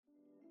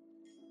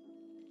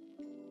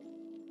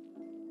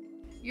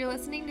You're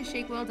listening to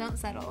Shake Well, Don't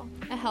Settle,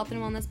 a health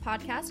and wellness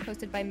podcast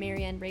hosted by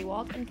Marianne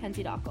Raywald and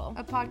Kenzie Dockel.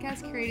 a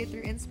podcast curated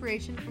through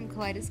inspiration from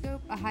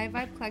Kaleidoscope, a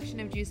high-vibe collection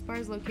of juice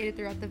bars located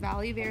throughout the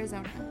Valley of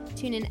Arizona.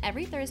 Tune in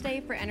every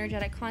Thursday for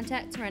energetic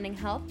content surrounding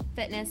health,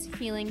 fitness,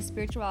 healing,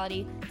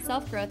 spirituality,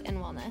 self-growth, and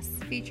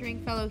wellness. Featuring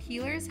fellow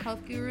healers,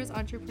 health gurus,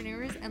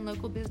 entrepreneurs, and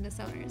local business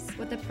owners.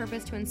 With the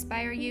purpose to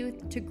inspire you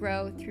to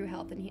grow through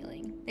health and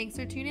healing. Thanks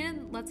for tuning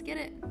in. Let's get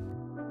it.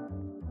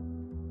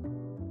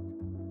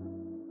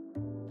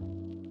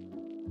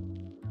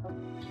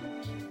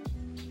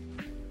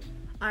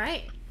 All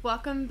right.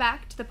 Welcome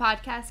back to the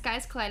podcast,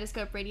 guys.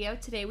 Kaleidoscope Radio.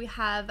 Today we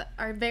have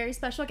our very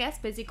special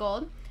guest, Busy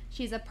Gold.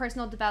 She's a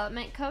personal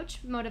development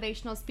coach,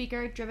 motivational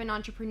speaker, driven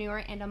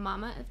entrepreneur, and a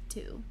mama of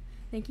two.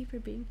 Thank you for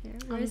being here.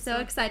 We're so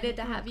excited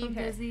to have you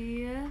here.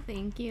 Busy.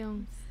 Thank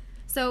you.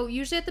 So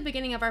usually at the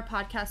beginning of our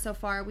podcast so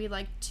far, we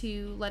like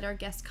to let our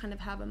guests kind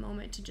of have a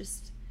moment to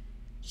just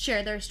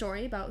share their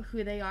story about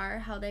who they are,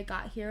 how they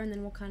got here, and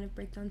then we'll kind of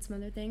break down some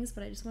other things.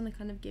 But I just want to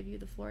kind of give you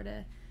the floor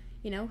to,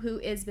 who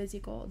is Busy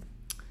Gold?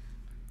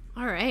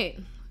 All right.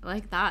 I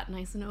like that.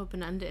 Nice and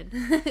open-ended.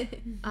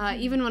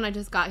 Even when I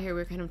just got here,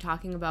 we were kind of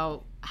talking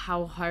about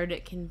how hard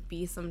it can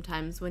be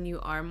sometimes when you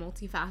are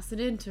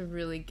multifaceted to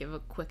really give a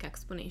quick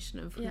explanation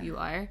of who you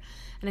are.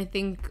 And I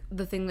think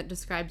the thing that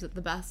describes it the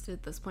best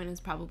at this point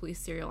is probably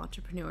serial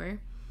entrepreneur.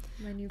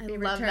 My new I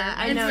favorite love term. that.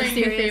 I It's know, my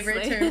new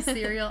favorite seriously. term,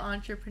 serial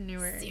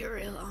entrepreneur.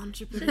 Serial Should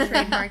entrepreneur.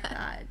 trademark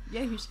that.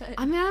 Yeah, you should.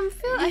 I mean, I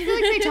feel like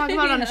they talk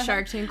about it on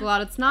Shark Tank a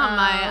lot. It's not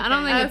I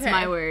don't think it's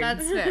my word.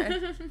 That's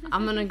fair.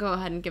 I'm going to go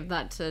ahead and give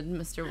that to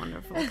Mr.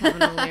 Wonderful,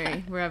 Kevin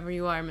O'Leary. Wherever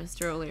you are,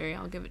 Mr. O'Leary,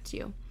 I'll give it to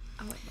you.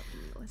 I would love to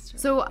be a listener.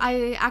 So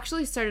I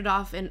actually started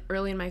off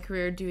early in my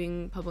career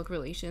doing public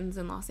relations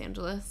in Los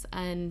Angeles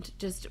and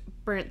just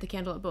burnt the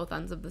candle at both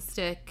ends of the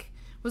stick.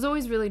 Was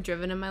always really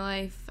driven in my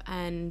life,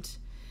 and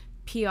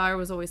PR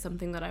was always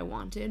something that I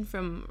wanted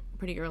from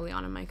pretty early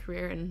on in my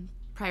career. And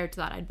prior to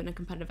that, I'd been a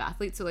competitive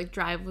athlete, so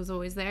drive was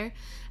always there.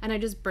 And I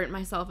just burnt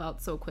myself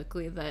out so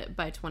quickly that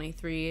by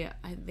 23,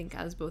 I think,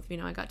 as both of you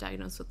know, I got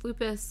diagnosed with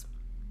lupus.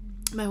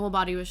 My whole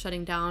body was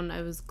shutting down.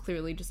 I was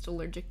clearly just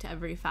allergic to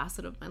every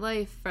facet of my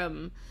life,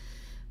 from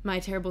my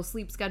terrible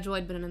sleep schedule.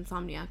 I'd been an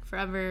insomniac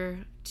forever,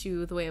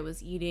 to the way I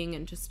was eating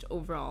and just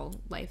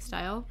overall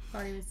lifestyle.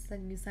 Body was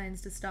sending you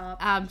signs to stop.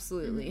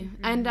 Absolutely.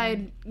 And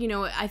I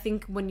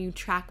think when you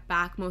track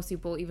back, most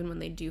people, even when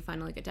they do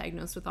finally get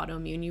diagnosed with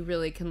autoimmune, you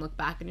really can look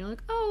back and you're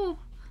like, oh,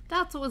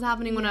 that's what was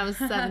happening when I was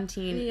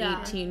 17,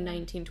 18,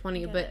 19,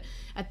 20. But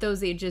at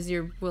those ages,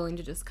 you're willing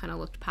to just kind of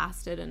look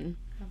past it and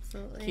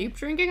Absolutely. keep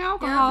drinking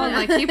alcohol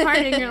and keep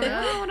partying. You're like,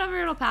 oh, whatever,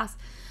 it'll pass.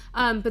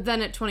 But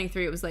then at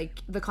 23, it was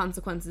like the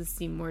consequences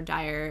seem more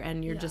dire,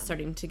 and you're just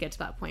starting to get to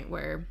that point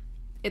where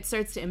it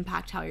starts to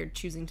impact how you're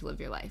choosing to live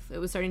your life. It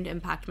was starting to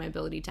impact my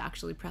ability to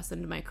actually press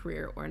into my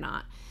career or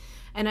not.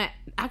 And it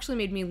actually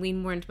made me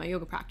lean more into my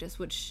yoga practice,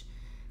 which,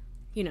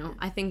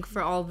 I think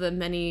for all the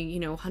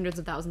many, hundreds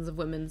of thousands of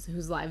women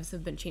whose lives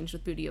have been changed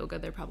with Buddha yoga,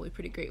 they're probably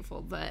pretty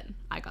grateful that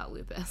I got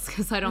lupus,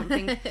 because I don't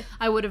think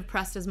I would have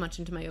pressed as much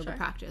into my yoga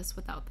practice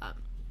without that.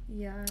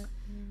 Yeah.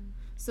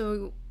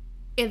 So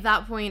at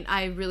that point,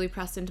 I really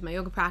pressed into my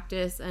yoga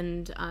practice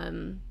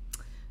and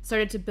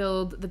started to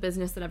build the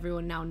business that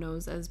everyone now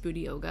knows as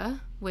Buddha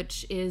Yoga,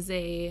 which is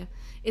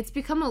it's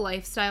become a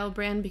lifestyle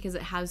brand because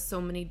it has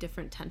so many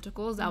different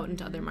tentacles out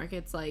into other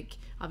markets. Like,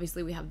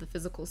 obviously, we have the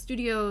physical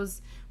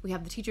studios, we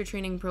have the teacher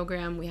training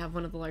program, we have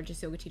one of the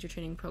largest yoga teacher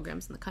training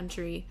programs in the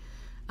country.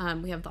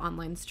 We have the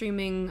online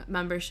streaming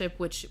membership,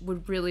 which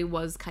really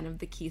was kind of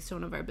the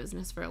keystone of our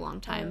business for a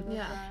long time.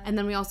 And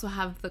then we also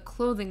have the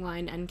clothing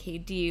line,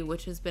 NKD,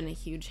 which has been a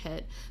huge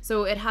hit.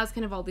 So it has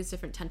kind of all these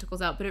different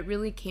tentacles out, but it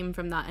really came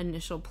from that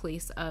initial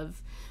place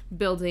of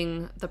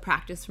building the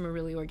practice from a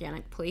really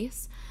organic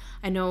place.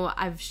 I know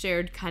I've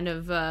shared kind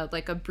of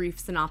like a brief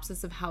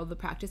synopsis of how the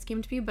practice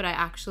came to be, but I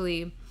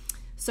actually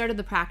started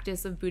the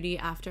practice of Buddhi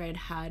after I'd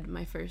had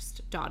my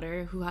first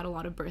daughter, who had a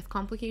lot of birth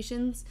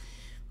complications.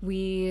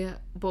 We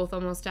both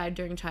almost died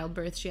during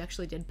childbirth. She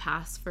actually did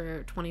pass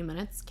for 20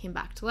 minutes, came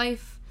back to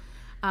life.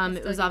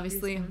 It was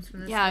obviously,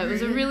 it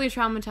was a really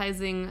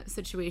traumatizing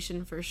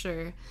situation for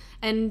sure.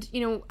 And,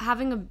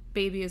 having a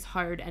baby is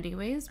hard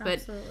anyways,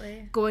 but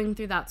going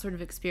through that sort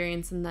of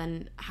experience and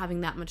then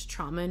having that much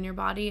trauma in your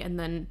body, and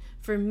then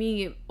for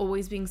me,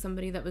 always being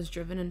somebody that was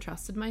driven and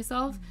trusted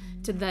myself,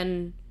 to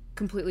then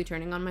completely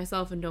turning on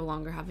myself and no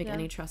longer having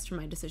any trust for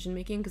my decision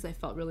making, because I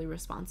felt really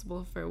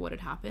responsible for what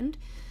had happened.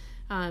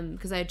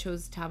 Because I had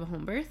chose to have a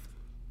home birth,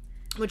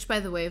 which, by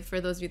the way, for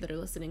those of you that are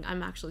listening,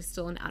 I'm actually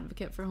still an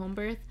advocate for home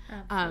birth.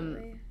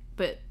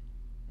 But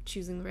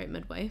choosing the right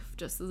midwife,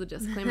 just as a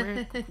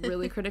disclaimer,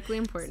 really critically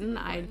important.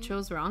 I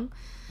chose wrong.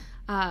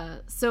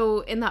 So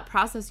in that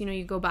process,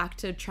 you go back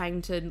to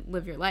trying to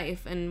live your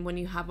life, and when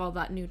you have all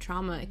that new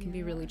trauma, it can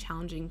be really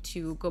challenging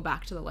to go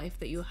back to the life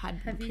that you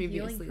had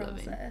previously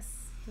living.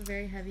 a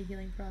very heavy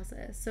healing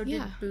process. So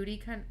Yeah. did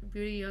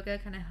booty yoga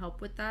kind of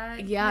help with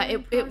that? Yeah,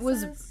 healing it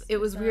was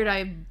process? weird.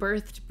 I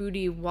birthed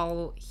booty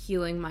while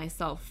healing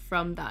myself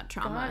from that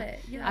trauma. Got it.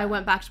 Yeah. I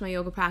went back to my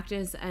yoga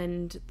practice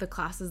and the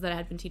classes that I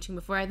had been teaching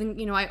before. I think,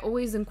 I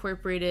always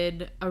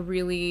incorporated a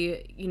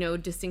really,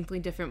 distinctly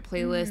different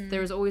playlist.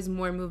 There was always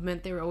more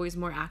movement. There were always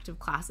more active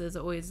classes,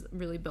 always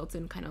really built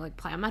in kind of like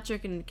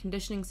plyometric and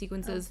conditioning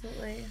sequences.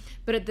 Absolutely.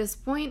 But at this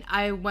point,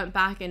 I went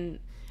back and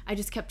I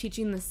just kept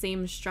teaching the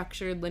same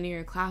structured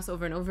linear class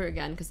over and over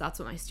again because that's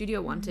what my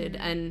studio wanted.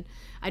 And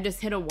I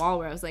just hit a wall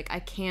where I was like, I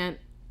can't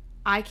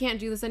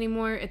do this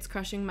anymore. It's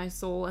crushing my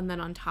soul. And then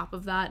on top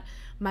of that,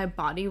 my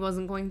body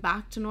wasn't going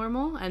back to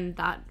normal, and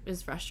that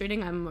is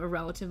frustrating. I'm a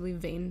relatively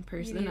vain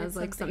person, as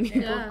like some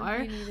people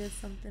are. You needed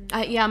something.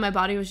 My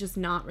body was just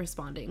not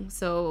responding.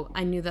 So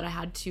I knew that I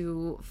had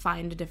to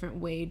find a different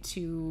way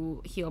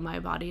to heal my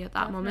body at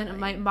that moment. And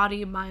my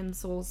body, mind,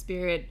 soul,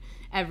 spirit,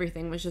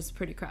 everything was just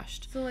pretty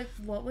crushed. So, like,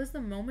 what was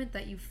the moment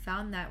that you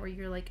found that where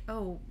you're like,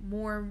 oh,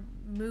 more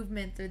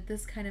movement or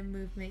this kind of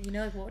movement?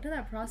 Like, what did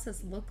that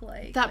process look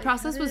like? That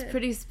process was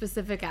pretty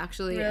specific,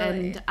 actually.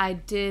 Really? And I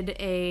did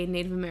a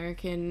Native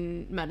American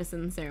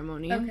medicine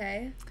ceremony.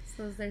 Okay.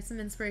 So there's some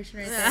inspiration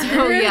right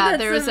there. Oh, yeah,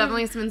 there was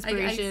definitely some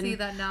inspiration. I see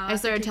that now. I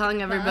started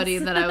telling everybody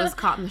that I was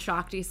caught in the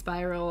Shakti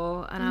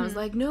spiral, and I was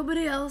like,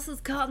 nobody else is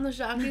caught in the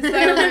Shakti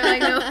spiral. They're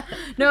like,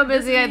 no,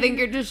 Busy, I think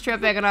you're just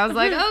tripping. And I was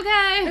like,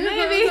 okay,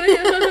 maybe.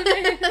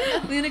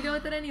 I'm gonna go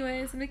with it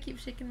anyways. I'm gonna keep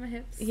shaking my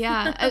hips.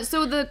 Yeah.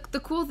 So the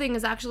cool thing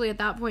is actually at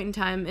that point in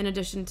time, in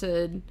addition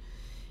to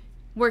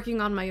working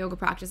on my yoga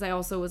practice, I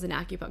also was in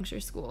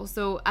acupuncture school.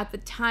 So at the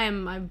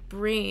time, my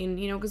brain,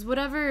 because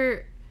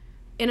whatever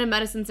in a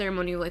medicine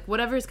ceremony, like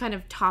whatever's kind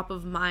of top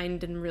of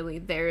mind and really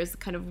there is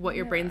kind of what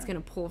your brain's going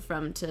to pull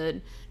from to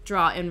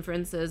draw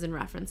inferences and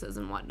references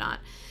and whatnot.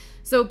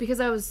 So because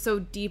I was so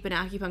deep in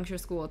acupuncture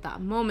school at that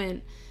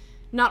moment,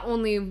 not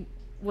only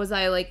was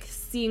I like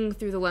seeing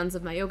through the lens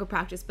of my yoga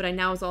practice, but I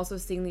now was also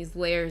seeing these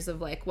layers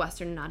of like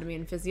Western anatomy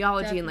and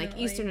physiology and like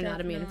Eastern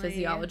anatomy and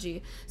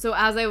physiology. So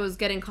as I was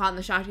getting caught in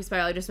the Shakti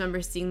spiral, I just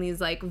remember seeing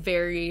these like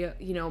very,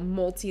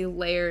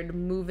 multi-layered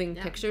moving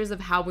pictures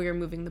of how we were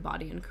moving the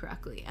body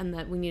incorrectly, and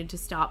that we needed to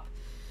stop,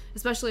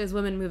 especially as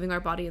women, moving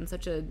our body in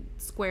such a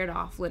squared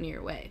off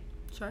linear way.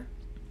 Sure.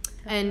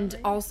 And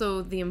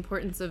also the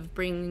importance of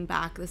bringing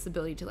back this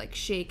ability to like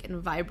shake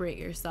and vibrate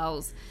your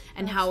cells,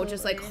 and how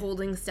just like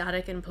holding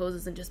static in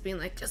poses and just being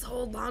like, just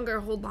hold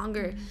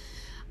longer.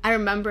 I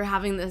remember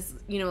having this,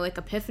 like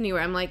epiphany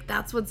where I'm like,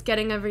 that's what's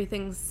getting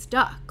everything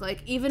stuck.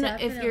 Like even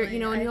if you're,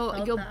 and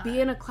you'll be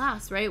in a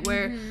class, right,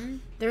 where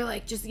they're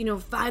like, just,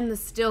 find the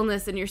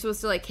stillness, and you're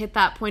supposed to like hit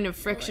that point of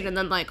friction and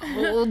then like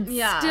hold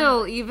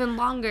still even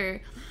longer.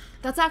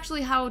 That's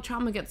actually how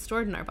trauma gets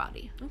stored in our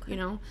body,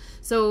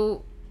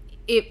 So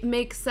it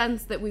makes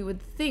sense that we would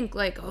think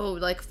like, oh,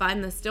 like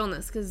find the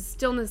stillness, because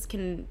stillness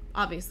can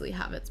obviously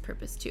have its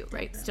purpose too,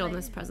 right? Definitely.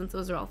 Stillness, presence,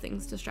 those are all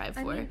things to strive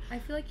for. Mean, I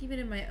feel like even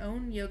in my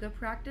own yoga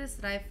practice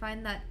that I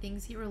find that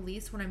things get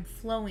released when I'm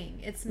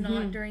flowing. It's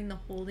not during the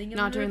holding of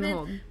not the during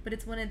movement, the hold, but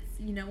it's when it's,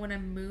 when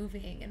I'm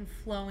moving and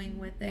flowing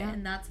with it,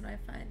 and that's when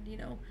I find,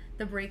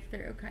 the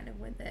breakthrough kind of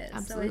with it.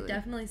 Absolutely. So I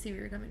definitely see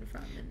where you're coming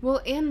from.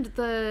 Well,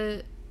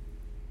 and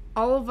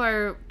all of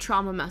our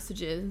trauma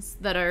messages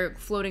that are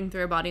floating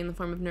through our body in the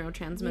form of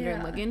neurotransmitter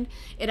and ligand,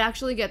 it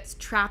actually gets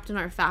trapped in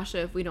our fascia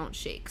if we don't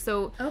shake.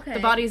 So the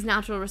body's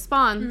natural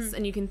response,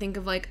 and you can think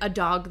of like a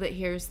dog that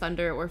hears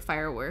thunder or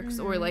fireworks,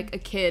 or like a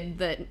kid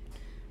that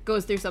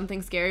goes through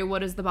something scary.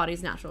 What is the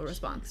body's natural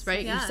response,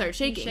 right? You start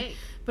shaking. You shake.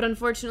 But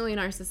unfortunately in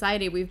our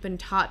society, we've been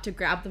taught to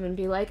grab them and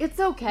be like, it's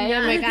okay,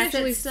 and like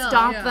actually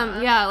stop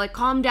them. Yeah, like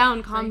calm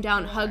down, hug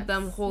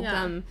them, hold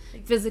them,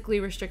 physically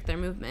restrict their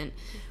movement,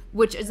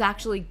 which is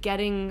actually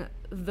getting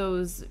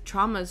those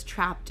traumas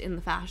trapped in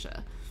the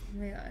fascia. Oh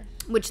my gosh.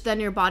 Which then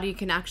your body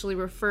can actually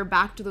refer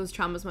back to those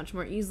traumas much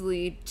more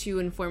easily to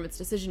inform its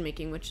decision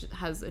making, which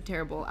has a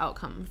terrible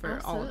outcome for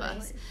all of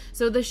us.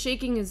 So the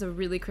shaking is a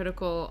really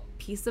critical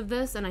piece of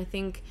this, and I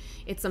think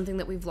it's something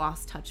that we've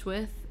lost touch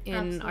with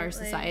in our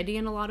society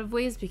in a lot of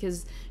ways,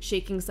 because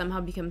shaking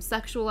somehow becomes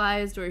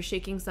sexualized, or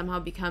shaking somehow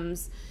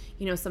becomes,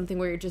 something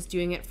where you're just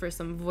doing it for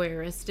some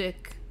voyeuristic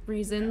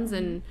reasons,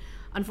 and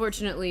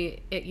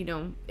unfortunately,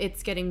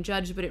 it's getting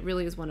judged, but it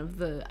really is one of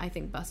the, I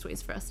think, best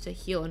ways for us to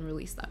heal and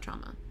release that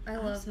trauma. I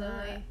love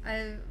that.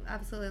 I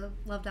absolutely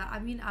love that. I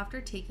mean,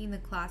 after taking the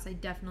class, I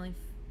definitely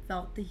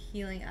felt the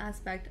healing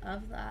aspect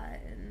of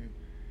that, and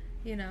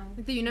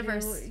like the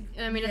universe.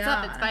 I mean, it's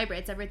up, it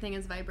vibrates. Everything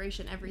is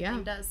vibration.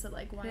 Everything does. So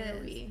like, why are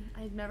we?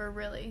 I've never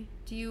really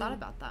thought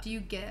about that. Do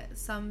you get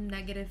some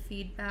negative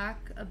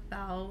feedback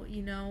about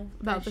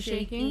about the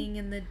shaking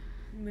and the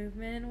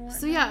movement and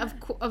whatnot? So yeah,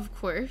 of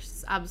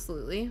course,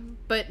 absolutely,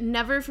 but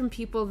never from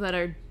people that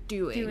are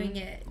doing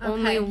it.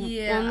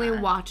 Only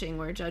watching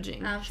or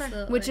judging.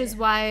 Absolutely. Which is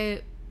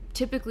why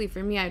typically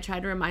for me, I try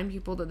to remind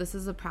people that this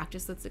is a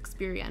practice that's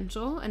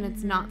experiential, and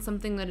it's not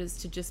something that is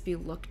to just be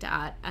looked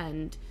at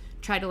and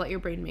try to let your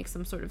brain make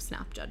some sort of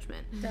snap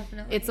judgment.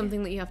 Definitely. It's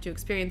something that you have to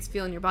experience,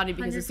 feel in your body,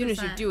 because as soon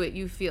as you 100%. do it,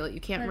 you feel it.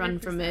 You can't run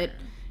from 100%. it.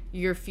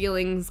 Your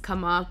feelings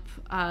come up,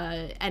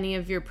 any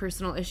of your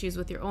personal issues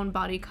with your own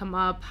body come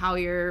up, how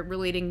you're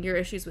relating your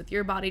issues with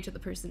your body to the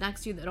person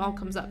next to you, that all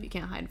comes up. You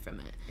can't hide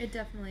from it. It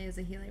definitely is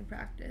a healing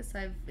practice.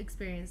 I've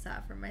experienced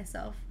that for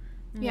myself.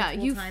 Yeah,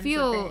 multiple you times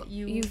feel with it.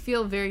 you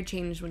feel very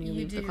changed when you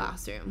leave the do.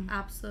 classroom.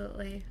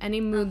 Absolutely. Any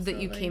mood that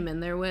you Absolutely. came in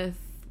there with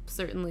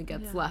certainly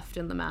gets Yeah. left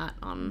in the mat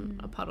on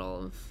a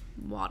puddle of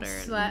water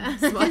Sweat. and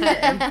sweat.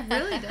 and It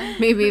really does.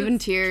 maybe even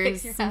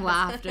tears, your some ass.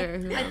 laughter.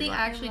 who I knows think what.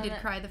 I actually love did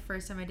it. cry the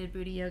first time I did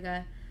booty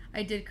yoga.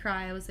 I did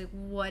cry. I was like,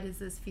 what is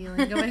this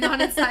feeling going on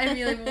inside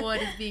me? Like,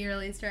 what is being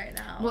released right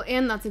now? Well,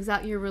 and that's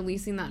exactly, you're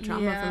releasing that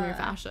trauma from your Yeah.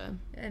 fascia.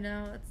 I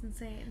know, it's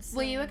insane.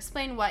 Will you So-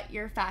 explain what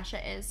your fascia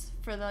is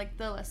for the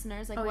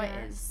listeners? Like, Oh, what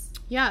yeah. is?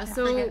 Yeah,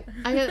 so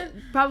forget.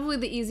 probably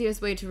the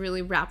easiest way to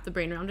really wrap the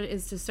brain around it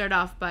is to start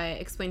off by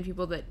explaining to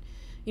people that,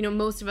 you know,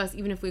 most of us,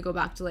 even if we go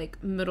back to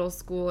like middle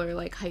school or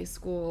like high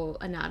school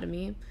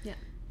anatomy, Yeah.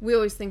 we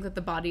always think that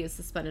the body is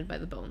suspended by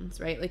the bones,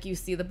 right? Like you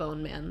see the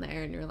bone man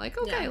there and you're like,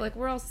 okay, Yeah. like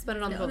we're all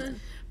suspended on the Yeah. bones.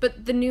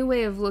 But the new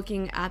way of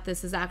looking at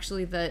this is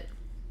actually that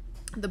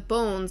the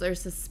bones are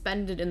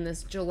suspended in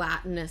this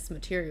gelatinous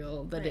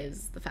material that Right.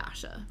 is the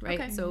fascia, right?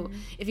 Okay. So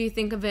if you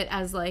think of it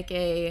as like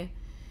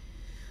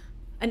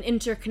an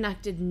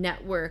interconnected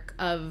network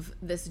of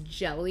this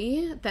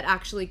jelly that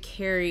actually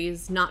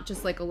carries not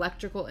just like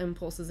electrical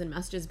impulses and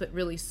messages, but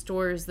really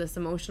stores this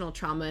emotional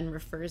trauma and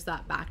refers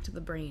that back to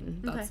the brain.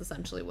 That's Okay.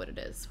 essentially what it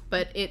is.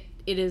 But it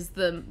is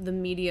the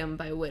medium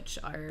by which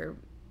our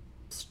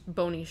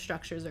bony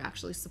structures are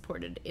actually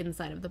supported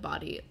inside of the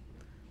body,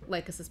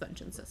 like a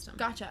suspension system.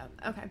 Gotcha.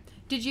 Okay.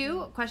 Did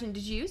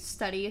you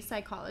study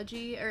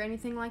psychology or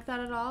anything like that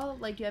at all?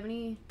 Like, do you have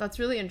any? That's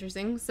really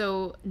interesting.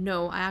 So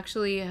no, I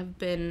actually have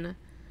been,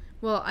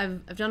 well,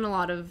 I've done a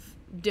lot of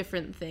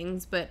different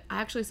things, but I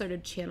actually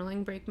started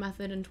channeling Break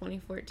Method in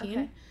 2014.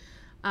 Okay.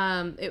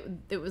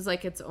 It was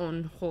like its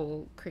own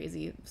whole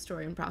crazy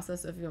story and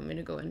process. So if you want me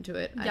to go into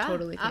it, I Yeah,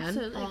 totally can.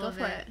 absolutely. all Go of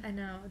for it. it. I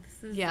know.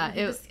 This is Yeah,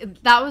 you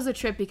just- that was a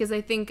trip because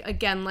I think,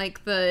 again,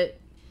 like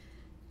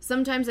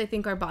sometimes I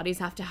think our bodies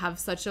have to have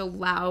such a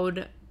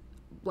loud,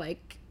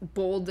 like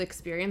bold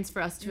experience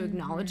for us to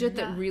acknowledge it,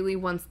 that Yeah. really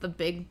once the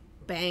big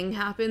bang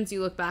happens,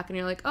 you look back and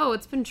you're like, oh,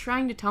 it's been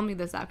trying to tell me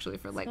this actually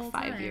for like whole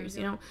 5 time, years,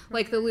 you yeah. know?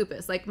 Like the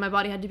lupus, like my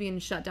body had to be in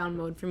shutdown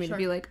mode for me Sure.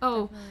 to be like,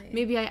 oh, Definitely.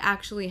 maybe I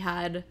actually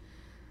had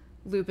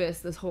lupus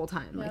this whole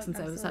time, like Yep, since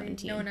I was absolutely.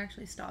 17. No one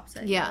actually stops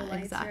at Yeah, yellow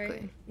lights, exactly.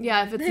 right?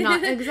 Yeah, if it's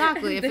not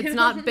exactly, if They it's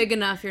not don't- big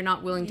enough, you're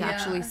not willing to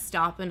actually Yeah.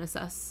 stop and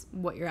assess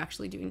what you're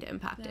actually doing to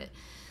impact it.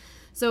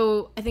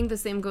 So I think the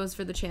same goes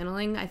for the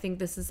channeling. I think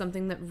this is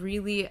something that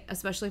really,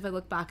 especially if I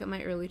look back at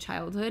my early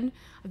childhood,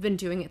 I've been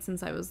doing it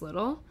since I was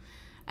little.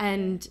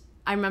 And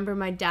I remember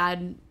my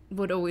dad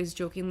would always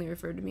jokingly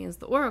refer to me as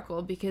the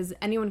oracle, because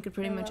anyone could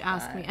pretty I much love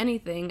ask that. me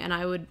anything and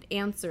I would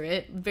answer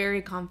it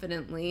very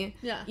confidently,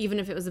 Yeah. even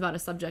if it was about a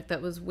subject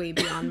that was way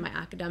beyond my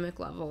academic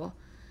level.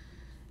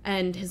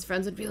 And his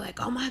friends would be like,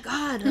 oh my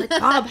God, like,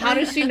 Bob, how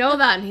does she know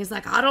that? And he's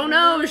like, I don't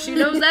know. She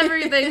knows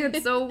everything.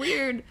 It's so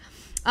weird.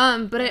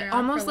 But Been it around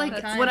almost for a long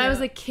like time, when I was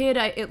yeah. a kid,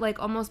 it like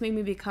almost made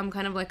me become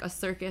kind of like a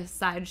circus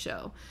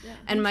sideshow.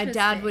 And my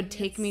dad Interesting. would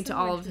take It's me to so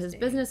all of his interesting.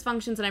 business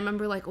functions. And I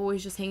remember like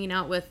always just hanging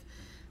out with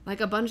like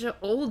a bunch of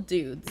old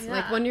dudes.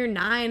 Like Yeah. when you're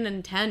 9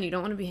 and 10, you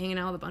don't want to be hanging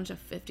out with a bunch of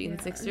 50 and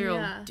Yeah.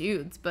 60-year-old Yeah.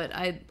 dudes. But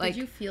I like,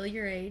 Did you feel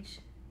your age?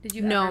 Did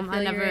you No, ever I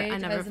feel never- your I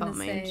age? never was gonna felt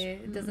my say,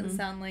 age. It doesn't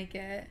sound like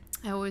it.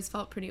 I always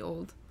felt pretty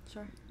old.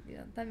 Sure.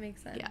 Yeah, that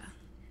makes sense. Yeah.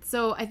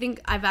 So I think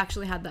I've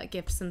actually had that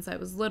gift since I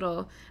was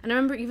little. And I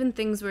remember even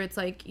things where it's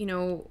like, you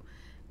know,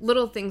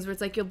 little things where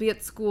it's like you'll be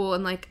at school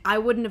and like I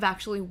wouldn't have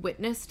actually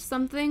witnessed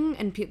something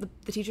and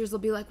the teachers will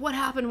be like, what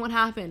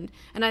happened?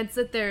 And I'd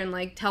sit there and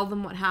like tell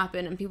them what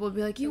happened and people would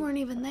be like, you weren't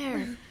even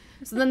there.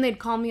 So then they'd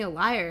call me a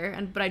liar,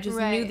 but I just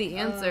knew Right. the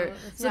answer.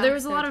 that's So there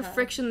was a so lot of tough.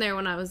 friction there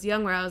when I was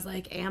young where I was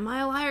like, am I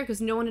a liar?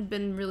 Because no one had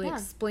been really Yeah.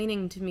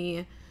 explaining to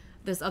me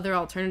this other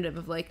alternative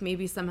of like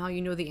maybe somehow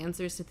you know the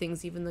answers to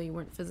things even though you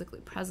weren't physically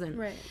present.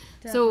 Right.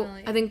 So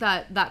Definitely. I think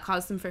that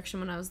caused some friction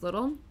when I was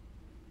little.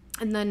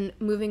 And then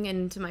moving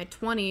into my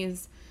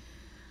 20s,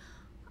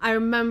 I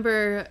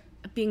remember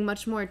being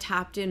much more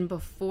tapped in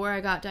before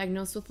I got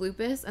diagnosed with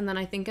lupus. And then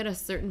I think at a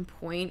certain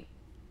point,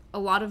 a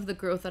lot of the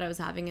growth that I was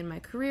having in my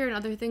career and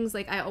other things,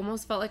 like I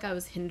almost felt like I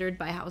was hindered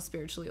by how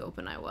spiritually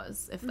open I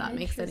was, if that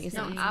makes any Interesting.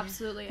 sense. No,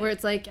 absolutely. Where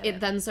it's like I get it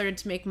then started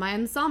to make my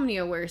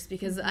insomnia worse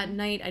because at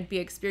night I'd be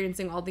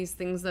experiencing all these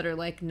things that are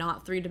like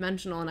not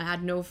 3-dimensional, and I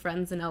had no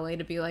friends in LA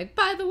to be like,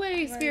 by the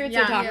way, spirits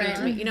Yeah, are talking yeah.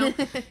 to me, you know,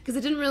 because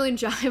it didn't really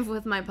jive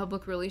with my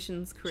public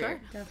relations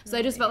career. Sure. So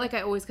I just felt like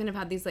I always kind of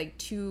had these like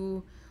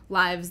two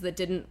lives that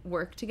didn't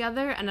work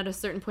together, and at a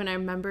certain point I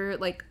remember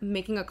like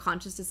making a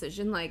conscious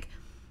decision like,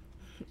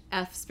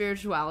 F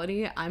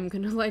spirituality, I'm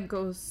gonna like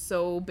go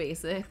so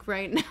basic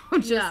right now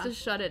just to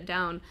shut it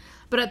down.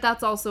 But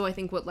that's also, I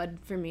think, what led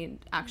for me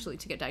actually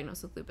to get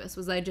diagnosed with lupus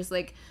was I just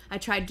like, I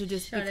tried to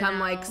just become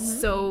like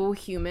so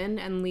human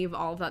and leave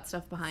all of that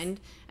stuff behind,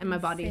 and my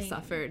body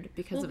suffered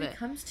because of it. It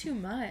becomes too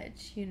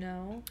much, you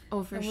know?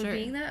 Oh, for sure.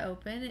 Being that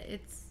open,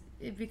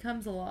 it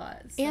becomes a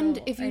lot. So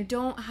and if you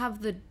don't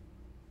have the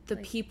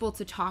people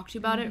to talk to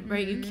about it,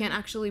 right, you can't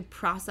actually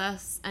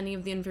process any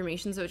of the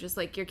information, so it's just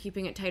like you're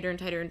keeping it tighter and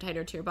tighter and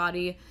tighter to your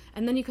body,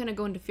 and then you kind of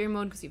go into fear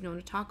mode because you have no one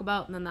to talk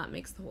about, and then that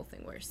makes the whole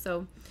thing worse.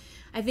 So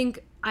I think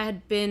I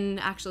had been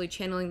actually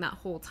channeling that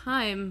whole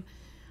time.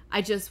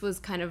 I just was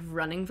kind of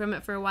running from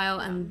it for a while,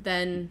 and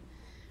then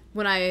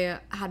when I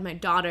had my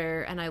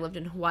daughter and I lived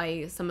in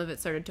Hawaii, some of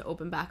it started to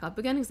open back up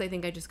again, because I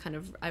think I just kind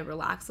of, I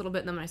relaxed a little bit,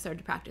 and then when I started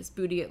to practice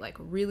booty, it like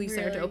really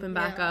started to open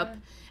back up,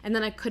 and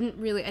then I didn't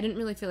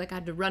really feel like I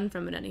had to run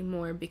from it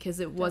anymore, because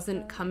it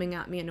wasn't coming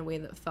at me in a way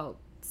that felt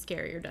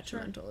scary or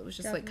detrimental. It was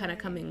just like kind of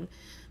coming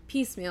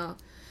piecemeal.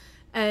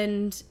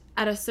 And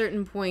at a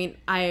certain point,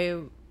 I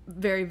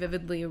very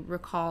vividly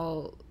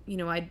recall, you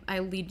know, I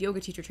lead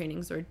yoga teacher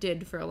trainings, or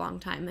did for a long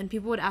time, and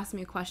people would ask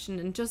me a question,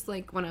 and just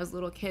like when I was a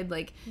little kid,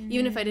 like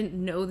even if I didn't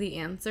know the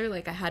answer,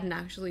 like I hadn't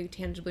actually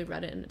tangibly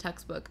read it in a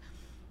textbook,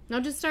 and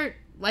I'll just start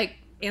like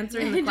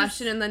answering the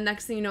question, and then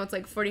next thing you know, it's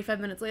like 45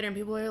 minutes later, and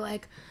people are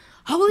like,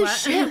 holy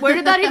shit, where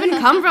did that even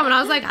come from? And I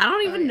was like, I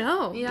don't even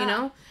know, you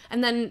know?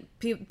 And then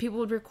people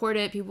would record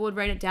it, people would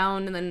write it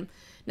down, and then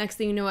next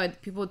thing you know,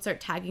 people would start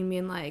tagging me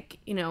in, like,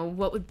 you know,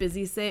 what would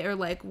Busy say, or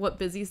like what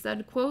Busy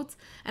said quotes,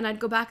 and I'd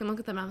go back and look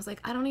at them, and I was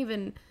like, I don't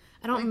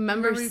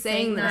remember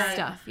saying this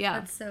stuff.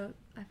 That's so,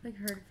 I've like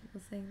heard people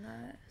saying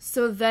that.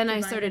 So then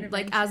I started,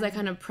 like, as I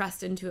kind of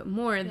pressed into it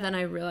more, then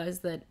I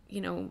realized that,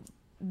 you know,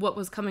 what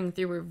was coming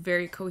through were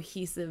very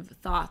cohesive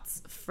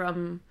thoughts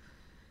from,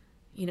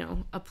 you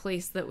know, a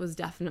place that was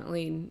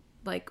definitely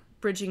like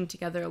bridging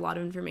together a lot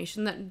of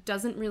information that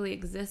doesn't really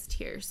exist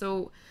here.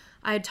 So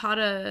I taught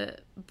a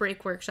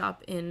break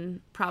workshop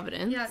in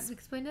Providence. Yeah,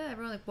 explain to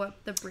everyone like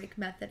what the break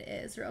method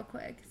is real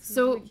quick.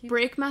 So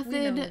break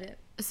method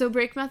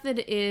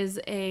is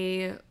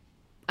it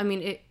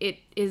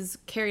is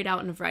carried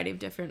out in a variety of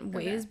different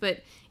ways, but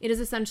it is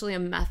essentially a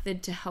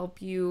method to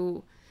help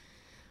you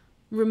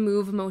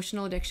remove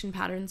emotional addiction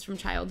patterns from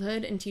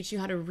childhood and teach you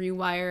how to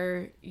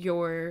rewire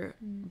your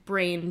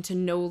brain to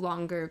no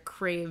longer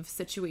crave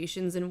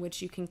situations in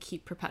which you can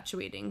keep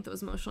perpetuating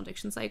those emotional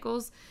addiction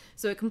cycles.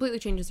 So it completely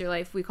changes your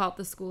life. We call it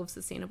the School of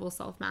Sustainable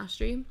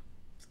Self-Mastery.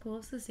 School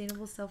of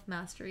Sustainable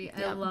Self-Mastery.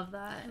 I love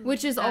that.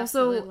 Which is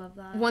also,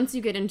 once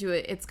you get into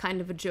it, it's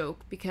kind of a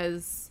joke,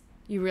 because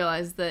you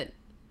realize that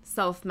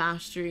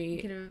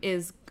self-mastery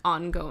is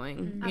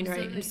ongoing, you know,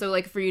 right? So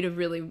like for you to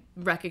really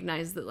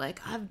recognize that, like,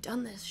 I've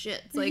done this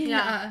shit, it's like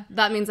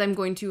that means I'm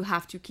going to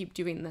have to keep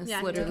doing this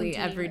literally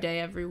every day,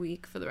 every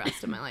week for the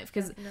rest of my life,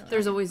 because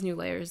there's always new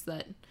layers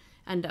that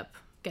end up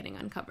getting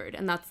uncovered,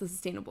 and that's the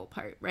sustainable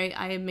part, right?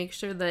 I make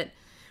sure that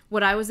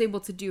what I was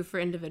able to do for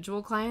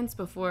individual clients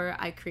before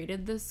I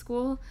created this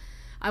school,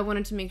 I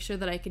wanted to make sure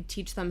that I could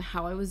teach them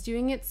how I was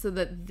doing it so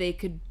that they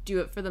could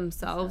do it for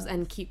themselves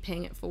and keep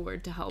paying it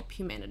forward to help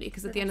humanity.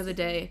 Because at the end of the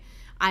day,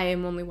 I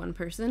am only one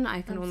person.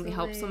 I can only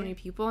help so many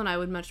people, and I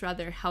would much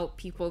rather help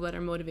people that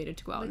are motivated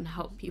to go out and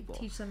help people.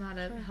 Teach them how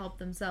to help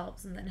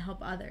themselves and then help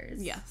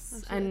others.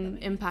 Yes, and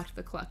impact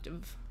the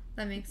collective.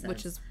 That makes sense.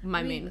 Which is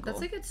my main goal.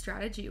 That's a good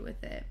strategy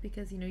with it,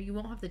 because, you know, you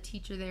won't have the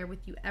teacher there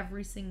with you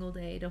every single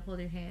day to hold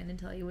your hand and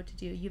tell you what to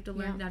do. You have to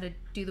learn how to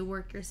do the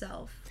work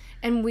yourself.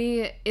 And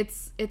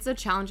it's a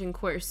challenging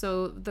course.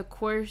 So the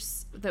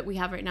course that we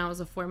have right now is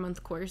a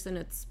 4-month course, and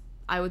it's,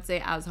 I would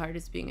say, as hard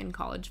as being in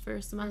college for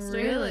a semester.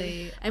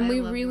 Really? And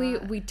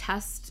we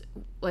test,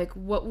 like,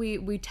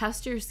 we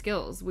test your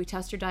skills. We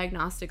test your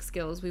diagnostic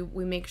skills.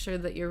 We make sure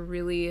that you're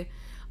really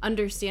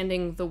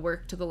understanding the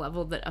work to the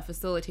level that a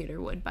facilitator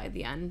would by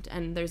the end.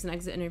 And there's an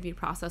exit interview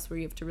process where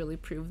you have to really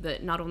prove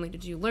that not only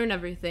did you learn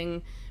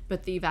everything,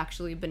 but that you've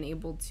actually been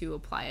able to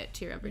apply it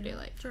to your everyday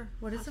life. Sure.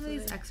 What do some of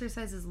these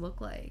exercises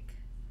look like?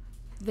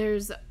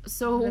 There's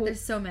so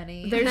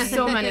many. There's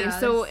so many.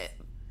 So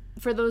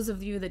for those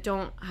of you that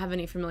don't have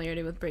any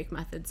familiarity with break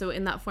method, so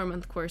in that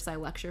 4-month course, I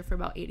lecture for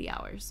about 80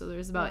 hours. So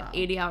there's about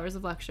 80 hours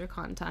of lecture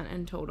content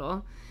in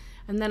total.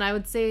 And then I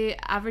would say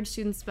average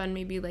students spend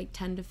maybe like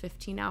 10 to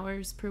 15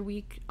 hours per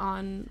week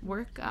on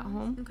work at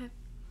home. Okay.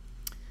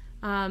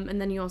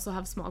 And then you also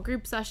have small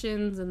group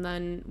sessions, and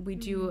then we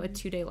do a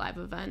 2-day live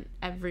event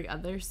every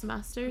other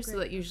semester. So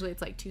that usually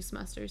it's like 2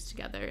 semesters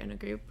together in a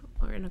group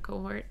or in a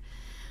cohort.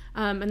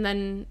 And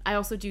then I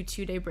also do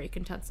 2-day break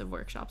intensive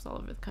workshops all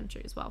over the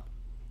country as well.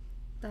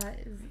 That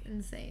is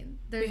insane.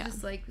 There's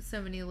just like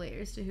so many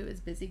layers to who is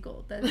Busy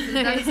Gold. That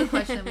is the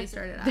question that we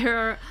started at.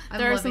 There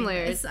are some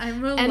layers.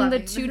 I'm really and the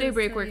 2-day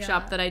break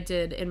workshop that I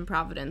did in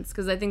Providence,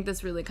 because I think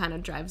this really kind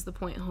of drives the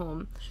point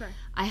home. Sure.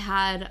 I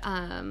had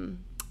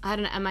I had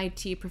an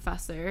MIT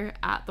professor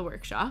at the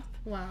workshop.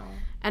 Wow.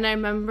 And I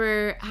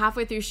remember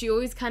halfway through, she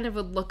always kind of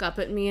would look up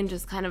at me and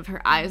just kind of,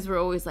 her eyes were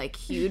always like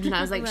huge. And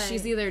I was like, Right.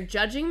 she's either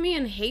judging me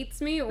and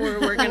hates me, or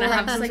we're going to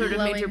have some like sort of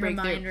major blowing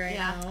her breakthrough. mind right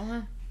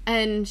now.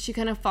 And she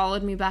kind of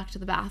followed me back to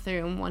the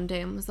bathroom one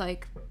day and was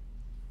like,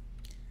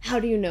 how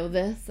do you know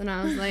this? And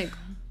I was like,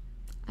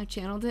 I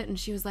channeled it. And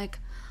she was like,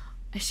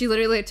 she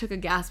literally took a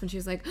gasp and she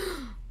was like,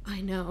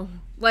 I know.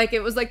 Like,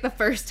 it was like the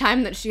first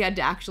time that she had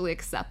to actually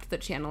accept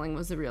that channeling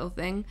was a real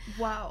thing.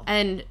 Wow.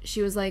 And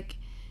she was like,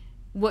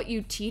 what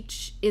you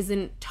teach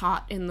isn't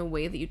taught in the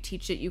way that you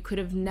teach it. You could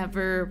have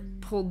never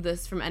pulled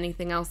this from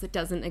anything else. It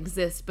doesn't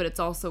exist, but it's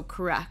also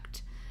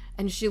correct.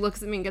 And she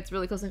looks at me and gets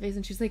really close to my face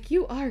and she's like,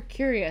 you are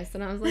curious.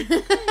 And I was like,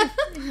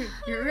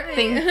 You're right.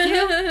 thank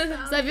you.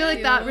 So I feel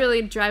like that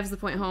really drives the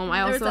point home.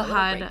 I There was also that little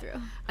had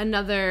breakthrough.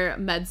 another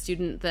med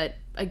student that,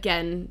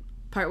 again,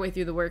 partway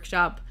through the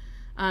workshop,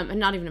 and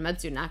not even a med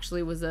student,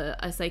 actually, was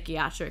a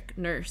psychiatric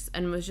nurse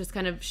and was just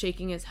kind of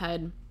shaking his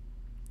head.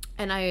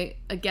 And I,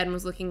 again,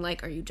 was looking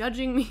like, are you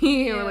judging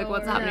me? Or like,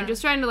 what's happening?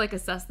 Just trying to like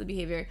assess the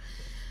behavior.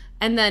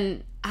 And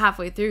then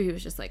halfway through, he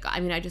was just like, I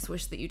mean, I just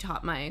wish that you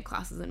taught my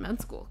classes in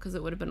med school because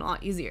it would have been a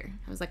lot easier.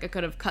 I was like, I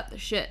could have cut the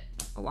shit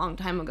a long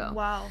time ago.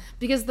 Wow.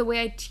 Because the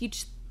way I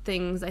teach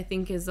things, I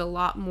think, is a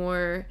lot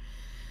more,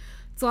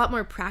 it's a lot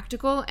more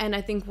practical. And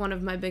I think one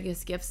of my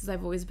biggest gifts is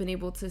I've always been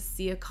able to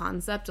see a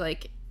concept.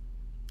 Like,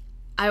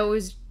 I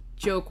always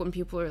joke when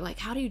people are like,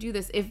 how do you do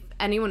this? If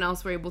anyone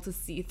else were able to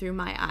see through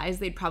my eyes,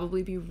 they'd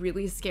probably be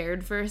really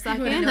scared for a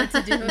second. Know what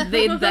to do.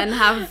 They'd then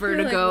have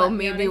vertigo, Let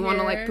me maybe outta want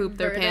to here. like poop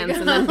their Vertigo. pants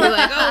and then be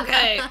like,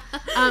 okay.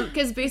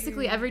 Because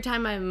basically every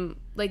time I'm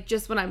like,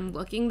 just when I'm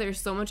looking, there's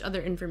so much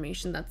other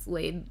information that's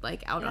laid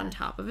like out on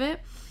top of it.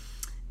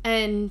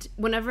 And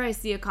whenever I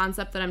see a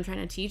concept that I'm trying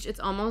to teach,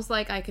 it's almost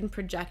like I can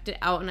project it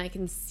out and I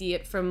can see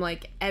it from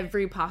like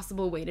every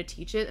possible way to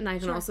teach it. And I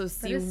can also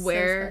see is so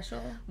where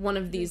special. one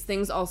of these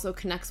things also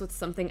connects with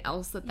something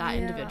else that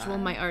individual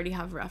might already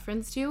have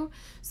reference to,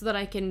 so that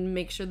I can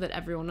make sure that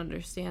everyone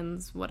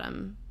understands what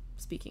I'm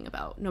speaking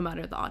about, no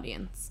matter the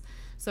audience.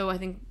 So I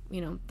think,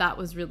 you know, that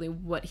was really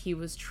what he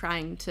was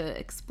trying to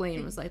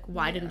explain, was like,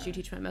 why didn't you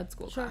teach my med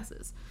school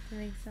classes? That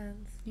makes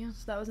sense. Yeah.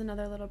 So that was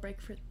another little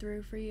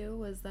breakthrough for you,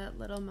 was that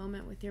little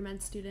moment with your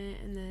med student,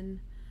 and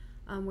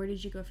then where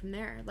did you go from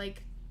there?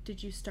 Like,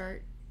 did you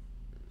start?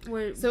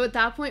 So at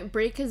that point,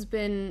 break has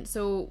been,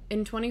 so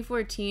in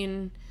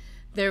 2014,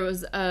 there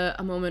was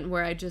a moment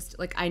where I just,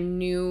 like, I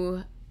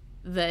knew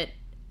that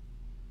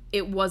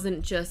it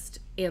wasn't just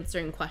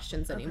answering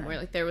questions anymore.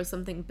 Like, there was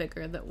something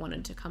bigger that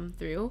wanted to come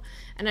through.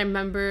 And I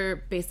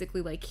remember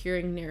basically, like,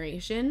 hearing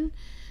narration,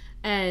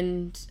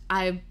 and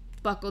I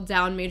buckled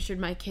down, made sure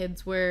my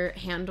kids were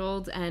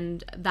handled,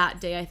 and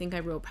that day I think I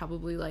wrote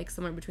probably, like,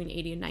 somewhere between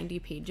 80 and 90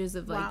 pages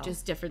of, like,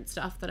 just different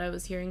stuff that I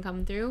was hearing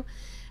come through.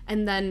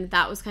 And then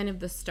that was kind of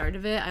the start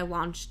of it. I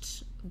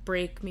launched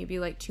Break maybe,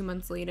 like, 2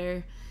 months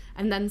later.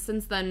 And then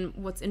since then,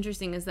 what's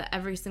interesting is that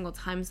every single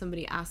time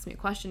somebody asks me a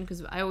question,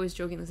 because I always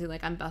jokingly say,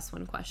 like, I'm best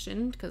when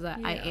questioned, because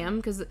I am,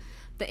 because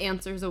the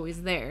answer is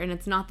always there. And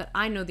it's not that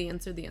I know the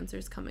answer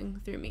is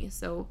coming through me.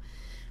 So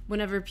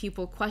whenever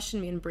people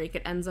question me in Break,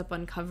 it ends up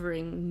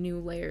uncovering new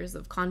layers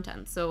of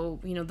content.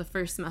 So, you know, the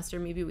first semester,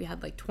 maybe we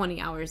had like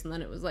 20 hours, and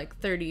then it was like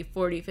 30,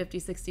 40, 50,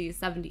 60,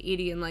 70,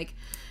 80. And like,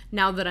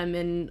 now that I'm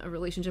in a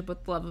relationship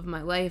with the love of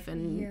my life,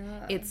 and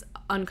it's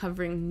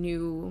uncovering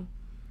new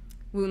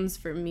wounds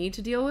for me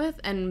to deal with.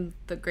 And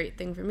the great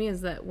thing for me is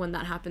that when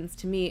that happens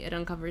to me, it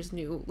uncovers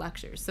new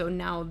lectures. So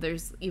now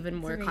there's even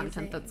more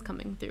content that's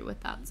coming through with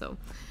that. So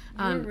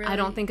I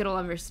don't think it'll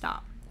ever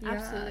stop. Yeah,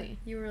 Absolutely.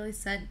 You were really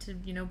sent to,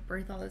 you know,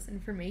 birth all this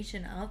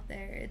information out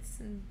there. It's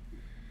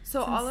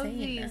all of insane.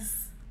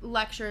 these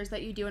lectures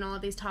that you do and all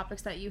of these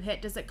topics that you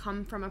hit, does it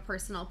come from a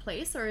personal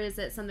place, or is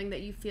it something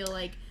that you feel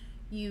like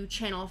you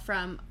channel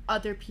from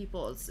other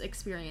people's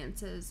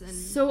experiences? And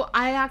So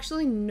I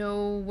actually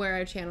know where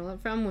I channel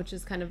it from, which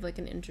is kind of like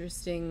an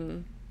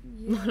interesting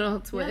little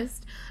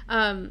twist.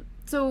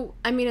 So,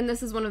 I mean, and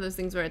this is one of those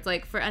things where it's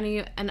like, for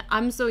any, and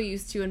I'm so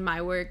used to in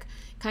my work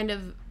kind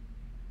of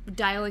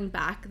dialing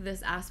back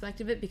this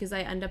aspect of it, because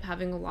I end up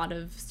having a lot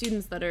of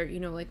students that are, you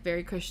know, like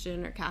very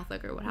Christian or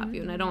Catholic or what have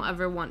you, and I don't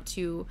ever want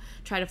to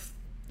try to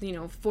you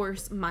know,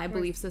 force my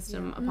belief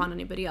system upon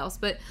anybody else.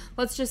 But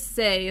let's just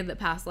say that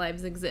past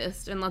lives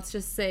exist, and let's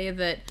just say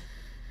that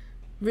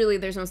really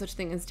there's no such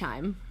thing as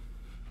time,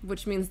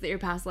 which means that your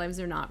past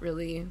lives are not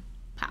really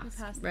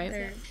past right?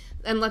 Right.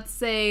 And let's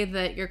say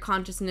that your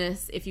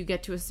consciousness, if you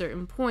get to a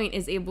certain point,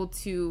 is able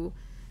to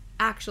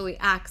actually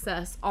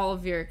access all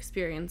of your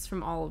experience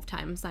from all of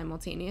time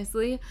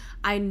simultaneously.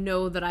 I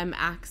know that I'm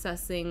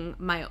accessing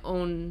my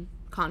own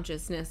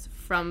consciousness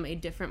from a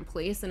different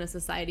place in a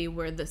society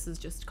where this is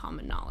just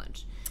common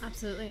knowledge.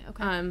 Absolutely.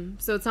 Okay.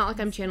 So it's not like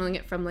I'm channeling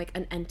it from like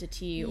an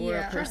entity or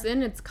a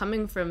person. It's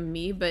coming from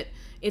me, but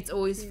it's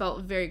always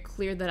felt very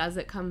clear that as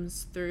it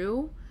comes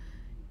through,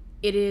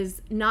 it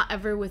is not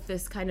ever with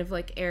this kind of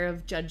like air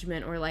of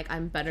judgment or like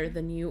I'm better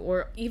than you,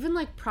 or even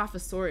like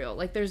professorial.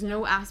 Like there's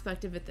no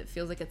aspect of it that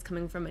feels like it's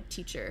coming from a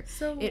teacher.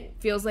 So it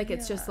feels like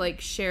it's just like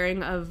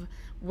sharing of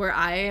where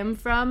I am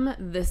from.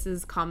 This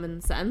is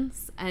common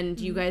sense, and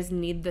you guys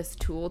need this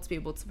tool to be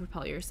able to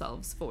propel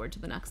yourselves forward to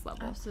the next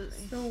level.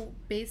 Absolutely. So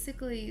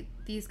basically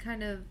these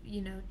kind of,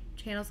 you know,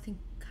 channels can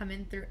come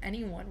in through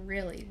anyone,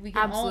 really. We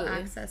can all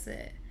access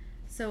it.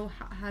 So,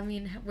 I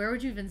mean, where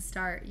would you even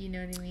start? You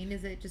know what I mean?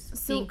 Is it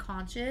just being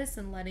conscious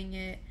and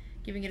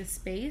giving it a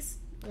space?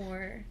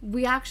 Or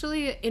we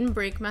actually, in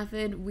Break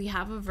Method, we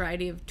have a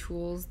variety of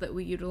tools that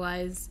we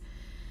utilize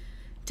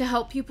to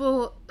help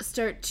people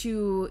start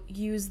to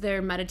use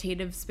their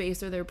meditative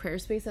space or their prayer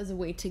space as a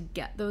way to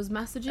get those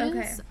messages.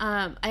 Okay.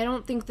 I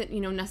don't think that, you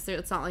know,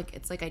 necessarily, it's not like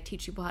it's like I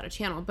teach people how to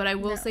channel, but I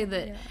will say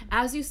that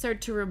as you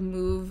start to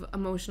remove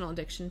emotional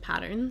addiction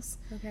patterns,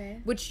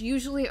 which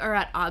usually are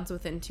at odds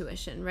with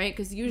intuition, right?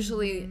 Because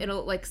usually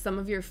it'll, like, some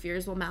of your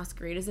fears will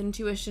masquerade as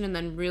intuition, and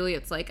then really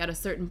it's like at a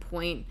certain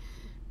point,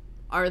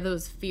 are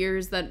those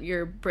fears that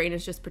your brain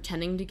is just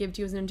pretending to give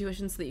to you as an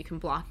intuition so that you can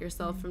block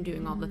yourself from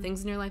doing all the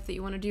things in your life that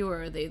you want to do,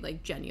 or are they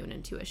like genuine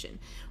intuition?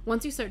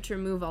 Once you start to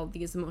remove all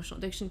these emotional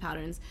addiction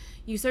patterns,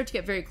 you start to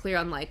get very clear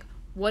on like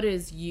what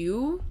is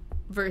you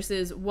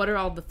versus what are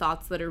all the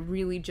thoughts that are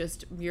really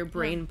just your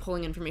brain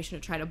pulling information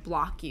to try to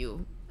block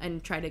you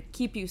and try to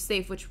keep you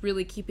safe, which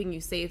really keeping you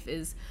safe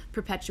is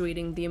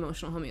perpetuating the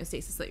emotional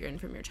homeostasis that you're in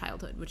from your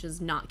childhood, which is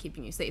not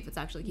keeping you safe. It's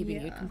actually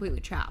keeping you completely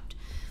trapped.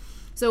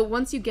 So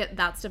once you get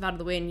that stuff out of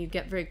the way and you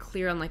get very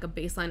clear on like a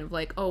baseline of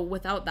like, oh,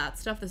 without that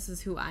stuff, this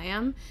is who I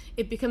am,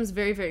 it becomes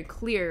very, very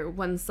clear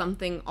when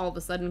something all of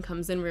a sudden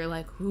comes in where you're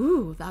like,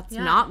 ooh, that's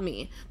not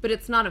me. But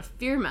it's not a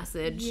fear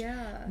message.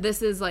 Yeah.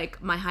 This is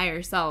like my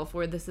higher self,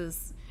 or this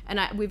is, and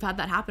we've had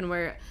that happen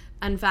where,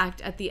 in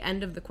fact, at the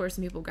end of the course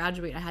when people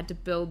graduate, I had to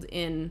build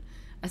in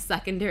a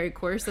secondary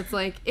course. It's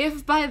like,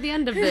 if by the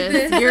end of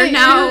this you're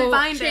now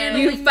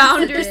you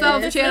found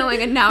yourself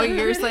channeling and now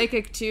you're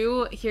psychic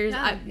too, here's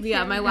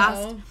my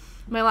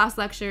last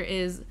lecture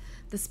is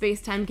the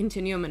space-time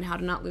continuum and how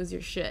to not lose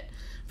your shit.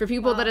 For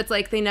people that it's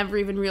like they never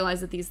even realize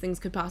that these things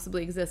could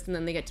possibly exist, and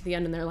then they get to the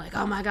end and they're like,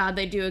 oh my god,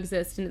 they do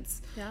exist. And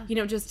it's you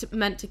know, just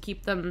meant to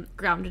keep them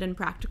grounded and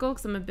practical,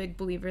 because I'm a big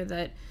believer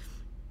that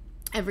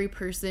every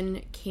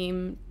person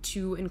came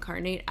to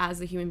incarnate as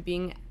a human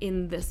being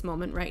in this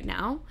moment right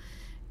now,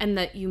 and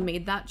that you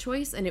made that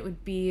choice, and it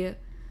would be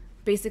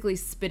basically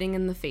spitting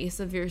in the face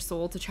of your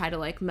soul to try to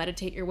like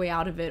meditate your way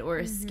out of it or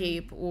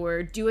escape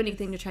or do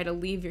anything to try to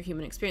leave your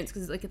human experience,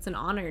 because like it's an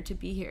honor to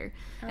be here.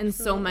 Absolutely. And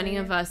so many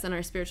of us in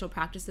our spiritual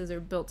practices are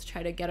built to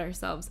try to get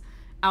ourselves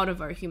out of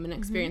our human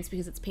experience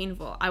because it's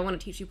painful. I want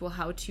to teach people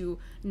how to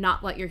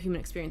not let your human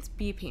experience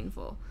be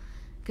painful,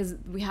 because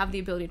we have the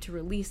ability to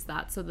release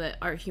that so that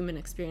our human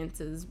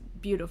experience is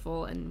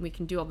beautiful and we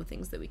can do all the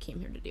things that we came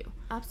here to do.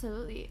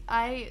 Absolutely.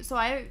 I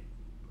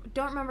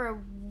don't remember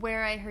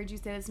where I heard you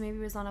say this. Maybe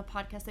it was on a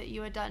podcast that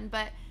you had done,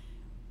 but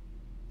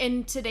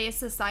in today's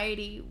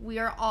society, we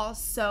are all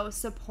so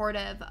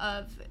supportive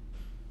of,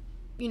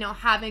 you know,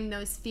 having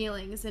those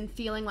feelings and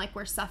feeling like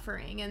we're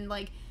suffering, and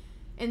like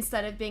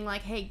instead of being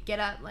like, hey, get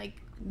up, like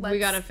we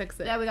gotta fix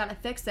it. Yeah, we gotta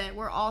fix it.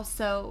 We're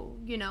also,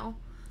 you know,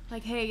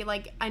 like, hey,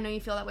 like I know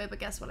you feel that way, but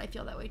guess what? I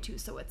feel that way too,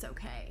 so it's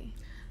okay.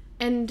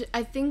 And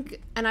I think,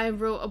 and I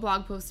wrote a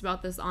blog post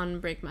about this on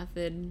Break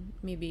Method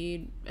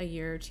maybe a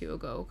year or two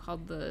ago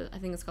I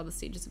think it's called The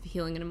Stages of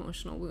Healing an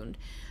Emotional Wound.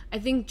 I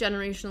think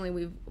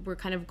generationally we're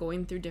kind of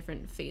going through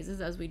different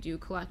phases as we do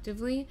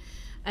collectively.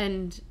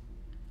 And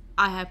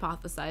I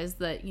hypothesize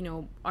that, you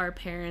know, our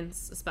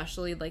parents,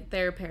 especially like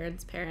their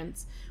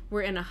parents'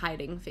 were in a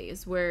hiding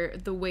phase where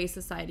the way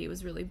society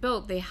was really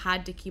built, they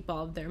had to keep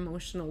all of their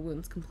emotional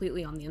wounds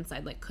completely on the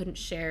inside, like couldn't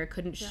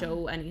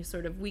show any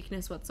sort of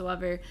weakness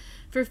whatsoever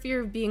for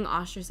fear of being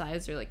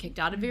ostracized or like kicked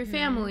out of your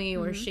family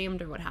or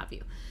shamed or what have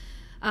you.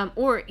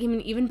 Or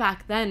even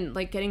back then,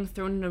 like getting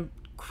thrown in a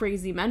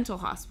crazy mental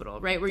hospital,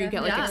 right, where you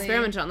get like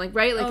experimented on, like,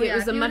 right, like it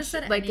was a much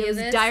like it was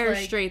dire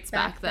straits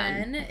back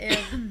then.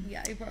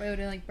 You probably would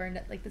have like burned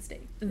at like the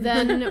stake.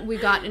 Then we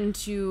got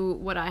into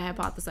what I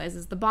hypothesize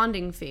is the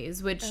bonding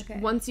phase, which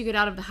once you get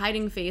out of the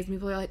hiding phase,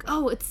 people are like,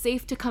 oh, it's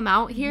safe to come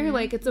out here,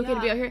 like it's okay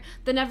to be out here,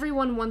 then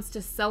everyone wants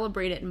to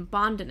celebrate it and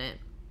bond in it.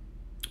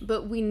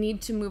 But we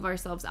need to move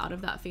ourselves out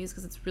of that phase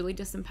because it's really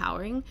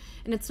disempowering.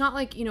 And it's not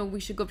like, you know,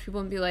 we should go up to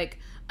people and be like,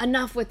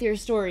 enough with your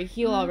story,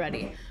 heal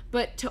already.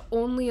 But to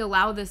only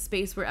allow this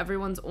space where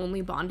everyone's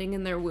only bonding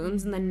in their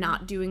wounds and then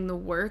not doing the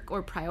work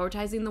or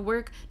prioritizing the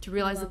work to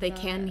realize that they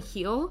can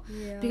heal.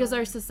 Yeah. Because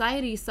our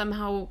society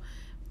somehow,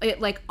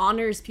 it like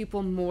honors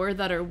people more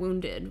that are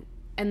wounded.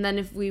 And then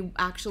if we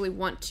actually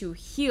want to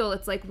heal,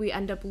 it's like we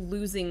end up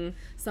losing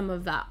some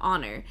of that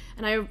honor.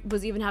 And I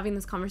was even having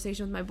this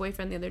conversation with my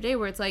boyfriend the other day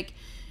where it's like,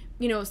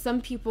 you know, some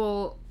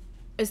people,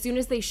 as soon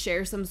as they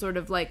share some sort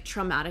of like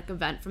traumatic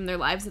event from their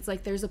lives, it's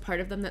like there's a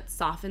part of them that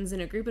softens in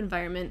a group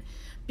environment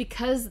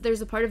because there's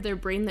a part of their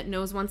brain that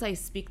knows once I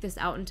speak this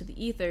out into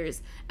the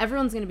ethers,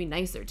 everyone's going to be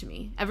nicer to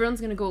me.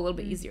 Everyone's going to go a little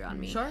bit easier on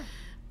me. Sure.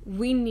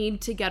 we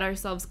need to get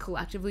ourselves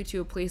collectively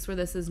to a place where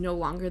this is no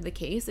longer the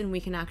case, and we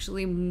can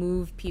actually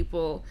move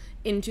people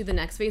into the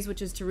next phase,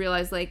 which is to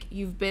realize, like,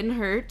 you've been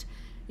hurt,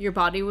 your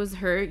body was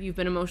hurt, you've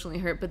been emotionally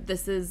hurt, but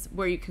this is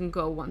where you can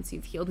go once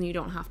you've healed, and you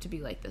don't have to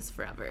be like this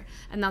forever.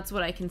 And that's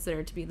what I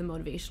consider to be the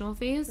motivational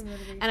phase.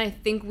 And I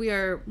think we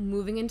are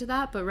moving into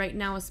that, but right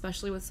now,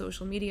 especially with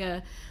social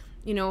media,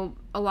 you know,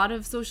 a lot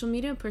of social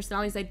media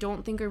personalities I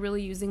don't think are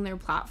really using their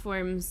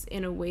platforms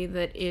in a way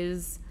that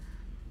is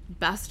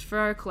best for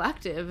our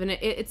collective, and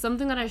it's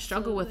something that I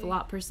struggle with a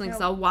lot personally,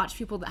 because I'll watch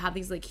people that have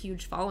these like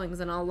huge followings,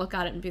 and I'll look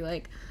at it and be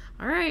like,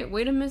 all right,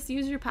 way to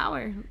misuse your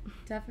power.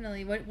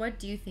 Definitely. What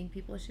do you think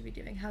people should be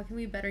doing? How can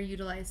we better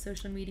utilize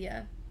social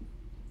media?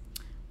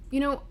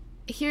 You know,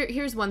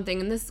 here's one thing,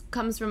 and this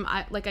comes from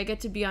I get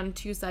to be on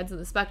two sides of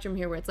the spectrum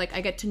here, where it's like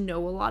I get to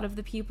know a lot of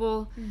the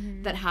people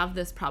that have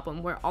this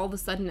problem, where all of a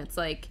sudden it's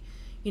like,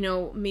 you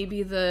know,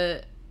 maybe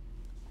the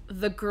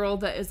girl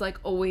that is like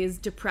always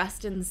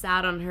depressed and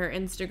sad on her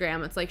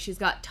Instagram, it's like she's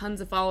got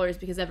tons of followers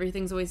because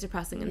everything's always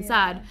depressing and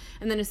sad,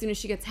 and then as soon as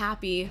she gets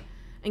happy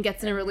and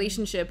gets in a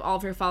relationship, all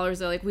of her followers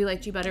are like, we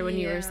liked you better when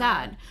you were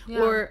sad.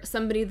 Or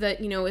somebody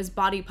that, you know, is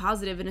body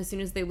positive, and as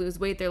soon as they lose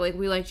weight, they're like,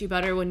 we liked you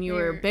better when you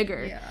were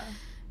bigger.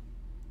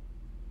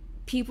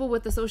 People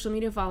with the social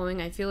media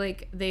following, I feel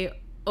like they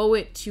owe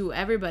it to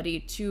everybody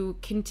to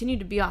continue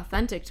to be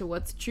authentic to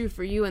what's true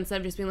for you, instead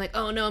of just being like,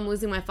 oh no, I'm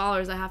losing my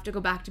followers, I have to go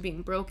back to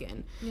being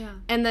broken.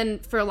 And then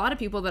for a lot of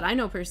people that I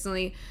know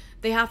personally,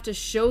 they have to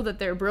show that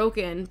they're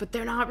broken, but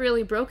they're not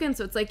really broken.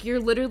 So it's like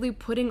you're literally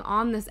putting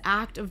on this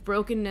act of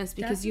brokenness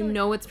because you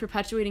know it's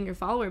perpetuating your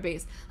follower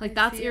base. Like,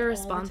 that's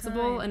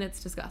irresponsible, and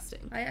it's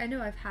disgusting. I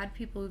know I've had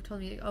people who've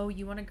told me, oh,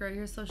 you want to grow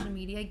your social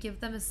media? Give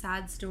them a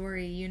sad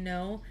story, you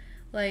know?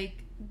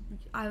 Like,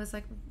 I was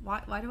like,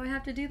 why do I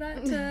have to do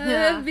that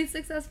to be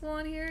successful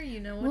on here? You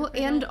know? Well,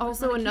 and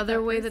also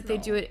another way that they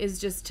do it is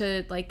just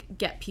to, like,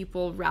 get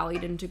people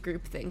rallied into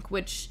groupthink,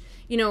 which,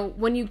 you know,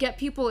 when you get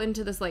people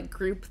into this, like,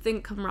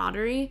 groupthink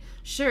camaraderie,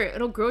 sure,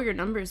 it'll grow your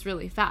numbers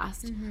really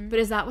fast. But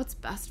is that what's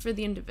best for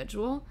the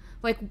individual?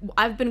 Like,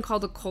 I've been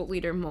called a cult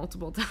leader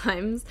multiple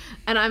times,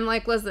 and I'm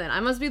like, listen, I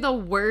must be the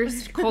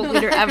worst cult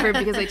leader ever,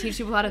 because I teach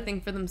people how to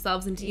think for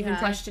themselves and to even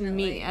question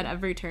me at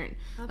every turn.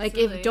 Like,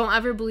 don't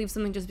ever believe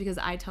something just because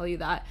I tell you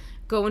that.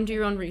 Go and do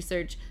your own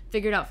research,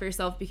 figure it out for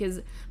yourself,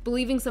 because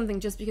believing something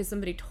just because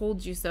somebody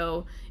told you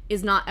so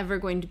is not ever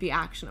going to be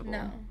actionable.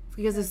 No.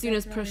 Because as soon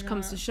as push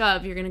comes to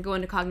shove, you're going to go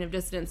into cognitive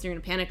dissonance, you're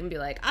going to panic and be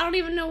like, I don't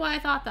even know why I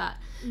thought that.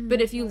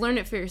 But if you learn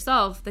it for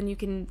yourself, then you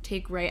can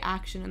take right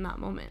action in that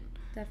moment.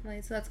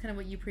 Definitely. So that's kind of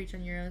what you preach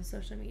on your own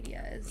social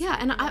media is. Yeah,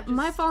 and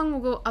my following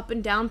will go up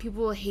and down.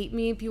 People will hate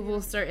me. People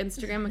will start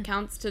Instagram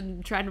accounts to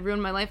try to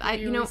ruin my life.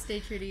 Stay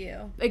true to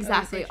you.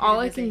 Exactly. All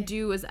I can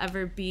do is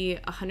ever be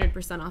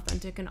 100%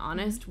 authentic and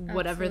honest,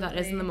 whatever that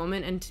is in the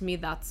moment. And to me,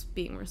 that's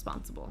being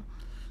responsible.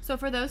 So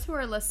for those who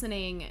are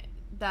listening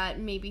that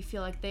maybe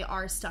feel like they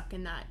are stuck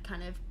in that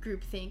kind of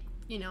groupthink,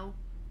 you know,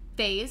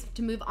 phase,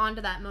 to move on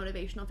to that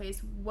motivational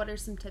phase, what are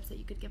some tips that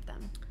you could give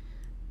them?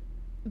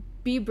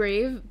 Be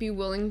brave, be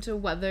willing to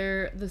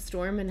weather the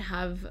storm, and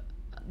have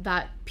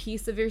that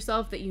piece of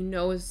yourself that you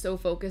know is so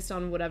focused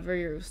on whatever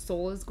your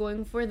soul is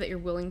going for that you're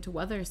willing to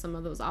weather some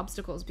of those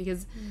obstacles.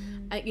 Because,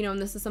 you know,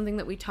 and this is something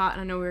that we taught,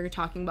 and I know we were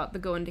talking about the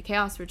Go Into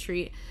Chaos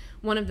retreat.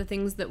 One of the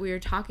things that we were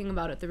talking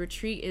about at the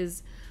retreat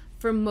is,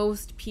 for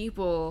most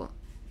people,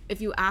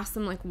 if you ask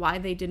them, like, why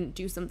they didn't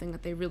do something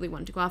that they really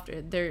want to go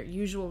after, their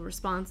usual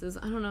response is,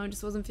 I don't know, I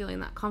just wasn't feeling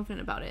that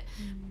confident about it.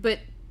 But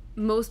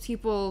most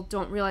people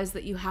don't realize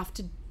that you have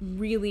to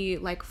really,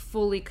 like,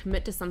 fully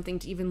commit to something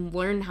to even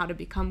learn how to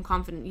become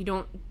confident. You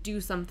don't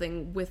do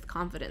something with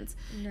confidence.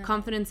 No.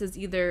 Confidence is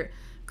either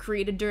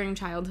created during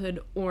childhood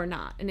or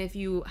not. And if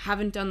you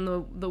haven't done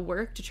the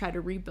work to try to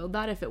rebuild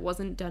that, if it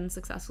wasn't done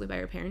successfully by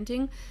your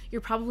parenting,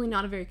 you're probably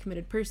not a very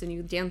committed person.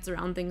 You dance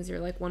around things, you're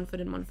like 1 foot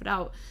in, 1 foot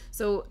out.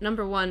 So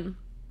number one,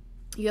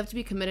 you have to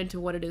be committed to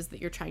what it is that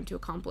you're trying to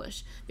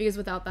accomplish, because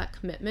without that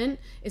commitment,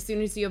 as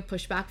soon as you have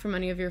pushback from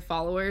any of your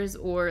followers,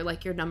 or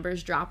like your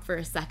numbers drop for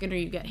a second, or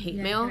you get hate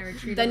mail,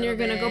 then you're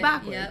going to go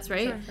backwards,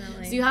 right?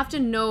 Definitely. So you have to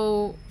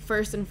know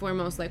first and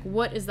foremost, like,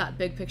 what is that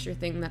big picture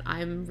thing that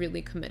I'm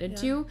really committed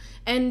to?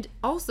 And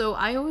also,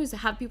 I always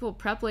have people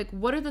prep, like,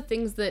 what are the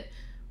things that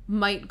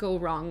might go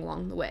wrong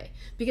along the way?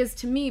 Because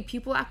to me,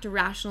 people act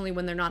irrationally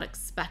when they're not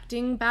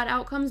expecting bad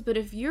outcomes, but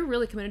if you're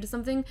really committed to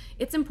something,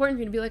 it's important for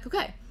you to be like,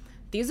 okay,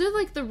 these are,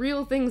 like, the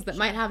real things that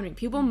might happen to me.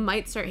 People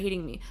might start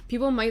hating me.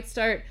 People might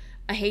start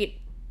a hate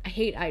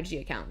IG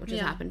account, which has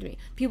happened to me.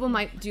 People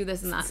might do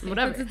this and that and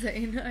whatever. It's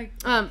insane.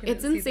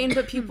 It's insane,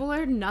 but people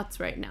are nuts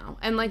right now.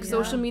 And, like,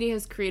 social media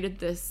has created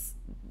this,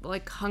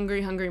 like,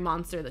 hungry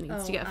monster that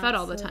needs to get fed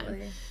all the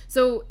time.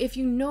 So if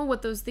you know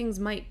what those things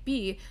might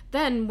be,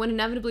 then when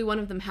inevitably one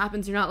of them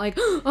happens, you're not like,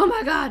 oh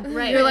my God.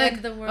 Right. You're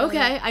like,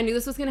 okay, I knew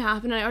this was going to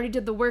happen, and I already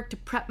did the work to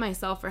prep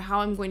myself for how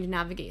I'm going to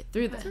navigate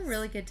through this. That's a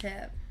really good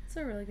tip. It's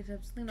a really good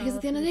tip. Because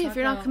at the end of the day, if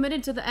you're not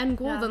committed to the end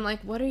goal, then,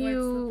 like, what are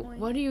you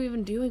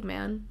even doing,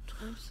 man?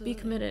 Absolutely. Be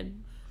committed.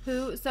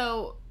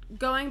 So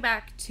going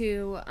back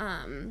to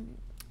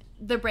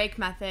the break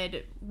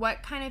method,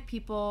 what kind of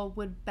people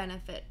would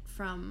benefit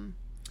from,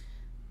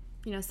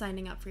 you know,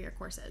 signing up for your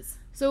courses?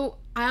 So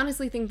I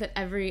honestly think that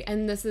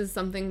and this is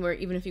something where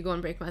even if you go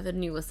on break method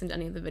and you listen to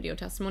any of the video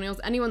testimonials,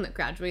 anyone that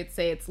graduates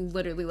say it's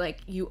literally like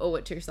you owe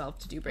it to yourself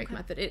to do break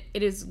method.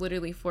 It is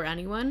literally for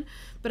anyone.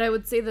 But I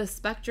would say the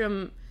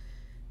spectrum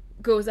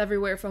goes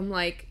everywhere from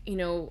like, you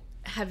know,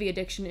 heavy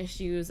addiction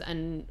issues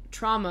and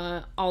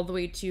trauma all the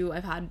way to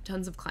I've had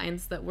tons of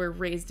clients that were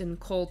raised in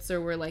cults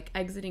or were like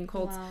exiting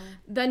cults,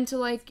 then to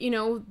like, you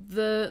know,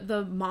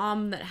 the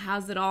mom that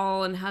has it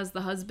all and has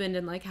the husband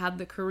and like had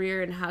the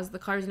career and has the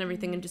cars and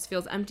everything and just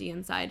feels empty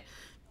inside,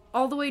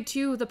 all the way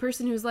to the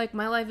person who's like,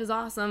 my life is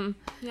awesome,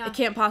 it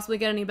can't possibly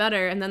get any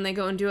better, and then they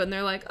go and do it and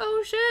they're like,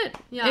 oh shit,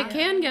 it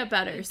can get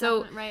better.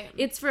 So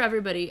it's for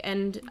everybody.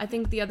 And I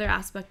think the other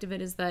aspect of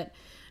it is that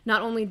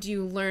not only do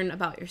you learn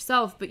about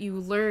yourself, but you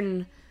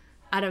learn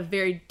at a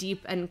very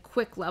deep and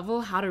quick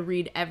level how to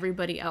read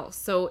everybody else.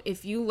 So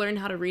if you learn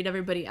how to read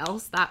everybody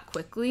else that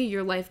quickly,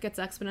 your life gets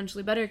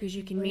exponentially better because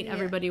you can meet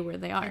everybody where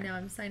they are. I know,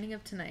 I'm signing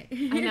up tonight.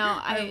 I know.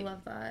 I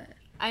love that.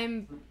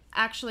 I'm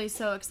actually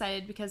so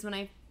excited because when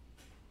I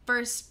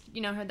first,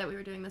 you know, heard that we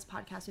were doing this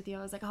podcast with you,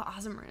 I was like, oh,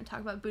 awesome, we're going to talk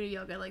about Buddha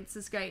yoga. Like, this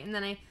is great. And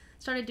then I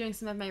started doing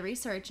some of my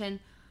research, and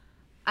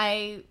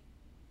I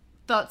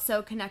felt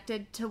so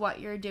connected to what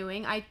you're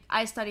doing.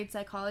 I studied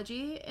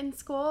psychology in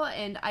school,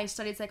 and I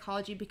studied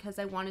psychology because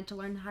I wanted to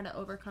learn how to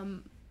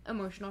overcome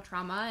emotional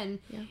trauma and,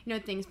 you know,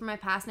 things from my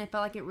past, and I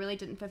felt like it really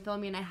didn't fulfill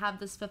me, and I have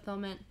this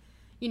fulfillment,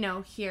 you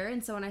know, here.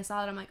 And so when I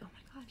saw it, I'm like, oh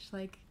my gosh,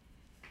 like,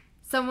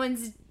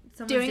 someone's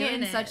doing it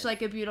in such,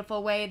 like, a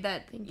beautiful way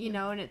that, you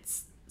know, and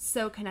it's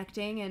so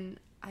connecting, and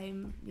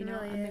I'm, you know,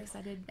 I'm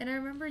excited. And I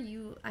remember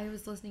I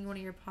was listening to one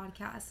of your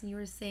podcasts, and you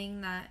were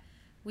saying that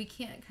we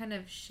can't kind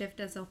of shift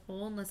as a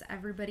whole unless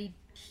everybody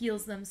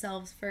heals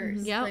themselves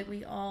first. Yep. Like,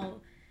 we all,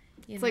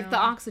 it's like the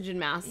oxygen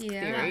mask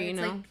theory, you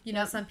know? Like, you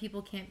know, some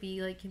people can't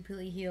be, like,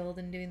 completely healed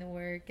and doing the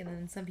work, and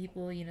then some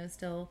people, you know,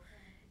 still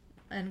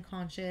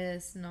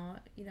unconscious,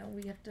 not, you know,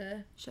 we have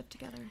to shift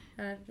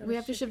together. We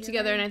have to shift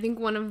together, and I think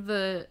one of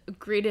the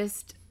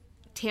greatest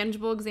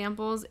tangible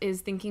examples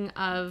is thinking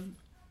of,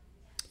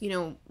 you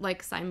know,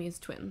 like Siamese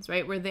twins,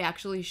 right? Where they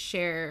actually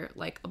share,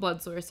 like, a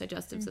blood source,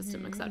 digestive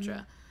system,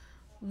 etc.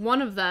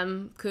 One of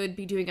them could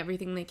be doing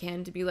everything they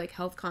can to be, like,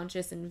 health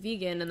conscious and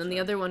vegan, and then the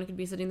other one could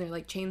be sitting there,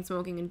 like, chain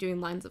smoking and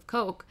doing lines of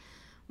coke.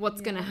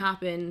 What's going to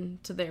happen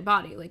to their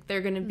body? Like, they're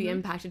going to be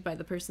impacted by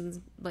the person's,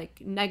 like,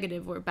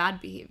 negative or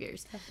bad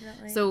behaviors.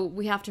 Definitely. So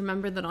we have to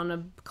remember that on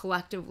a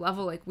collective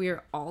level, like, we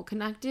are all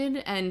connected,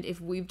 and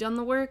if we've done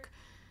the work,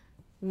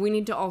 we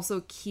need to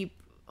also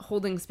keep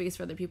holding space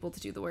for other people to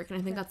do the work. And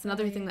I think that's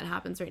another thing that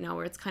happens right now,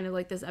 where it's kind of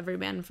like this every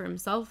man for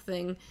himself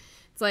thing.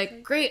 It's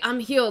like, great, I'm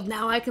healed.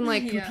 Now I can,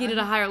 like, compete at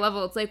a higher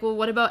level. It's like, well,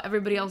 what about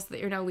everybody else that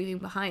you're now leaving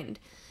behind?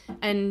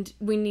 And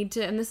we need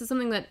to, and this is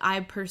something that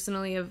I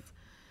personally have,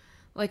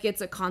 like,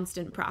 it's a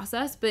constant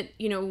process, but,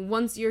 you know,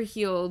 once you're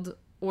healed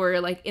or,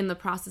 like, in the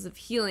process of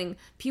healing,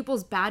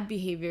 people's bad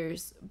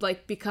behaviors,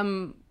 like,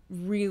 become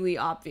really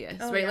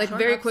obvious, right? Like,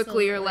 very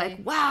quickly you're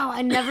like, wow,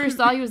 I never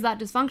saw you as that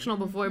dysfunctional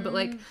before, but,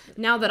 like,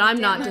 now that I'm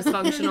not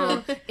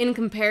dysfunctional, in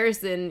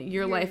comparison,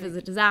 your life is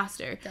a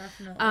disaster.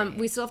 Definitely.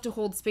 We still have to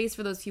hold space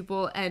for those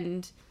people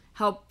and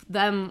help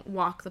them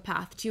walk the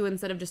path too,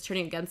 instead of just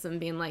turning against them,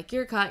 being like,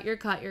 you're cut.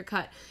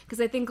 Because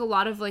I think a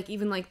lot of, like,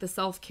 even, like, the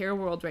self-care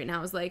world right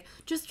now is like,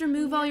 just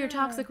remove all your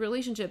toxic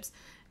relationships.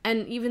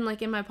 And even,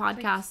 like, in my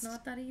podcast, it's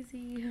not that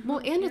easy. Well,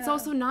 and it's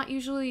also not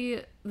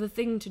usually the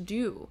thing to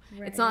do.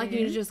 Right. It's not like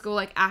you need to just go,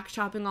 like, axe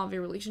chopping all of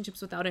your relationships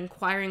without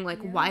inquiring, like,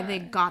 why they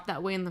got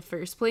that way in the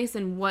first place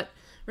and what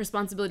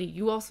responsibility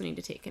you also need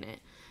to take in it.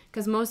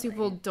 Because most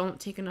people don't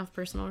take enough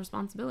personal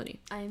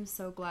responsibility. I am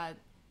so glad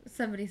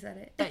somebody said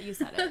it. That you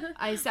said it.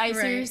 I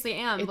seriously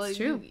am. It's like,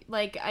 true.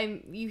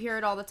 You hear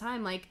it all the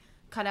time, like,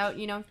 cut out,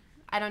 you know,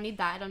 I don't need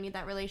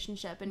that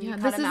relationship, and you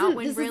cut this them out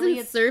when really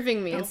it's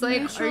serving me. It's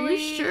like, are you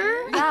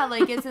sure? Yeah,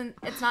 like,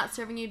 it's not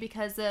serving you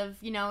because of,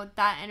 you know,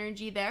 that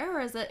energy there, or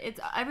is it's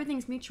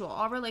everything's mutual.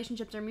 All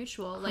relationships are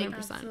mutual. Like, 100%.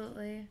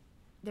 Absolutely.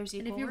 There's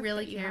equal and if you work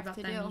really that you care have about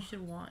to them, do. you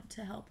should want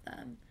to help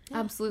them.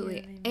 Absolutely.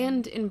 You know what I mean?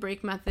 And in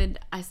break method,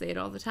 I say it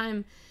all the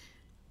time,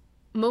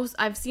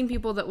 I've seen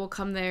people that will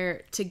come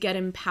there to get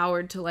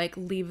empowered to, like,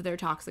 leave their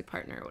toxic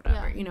partner or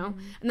whatever, you know?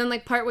 And then,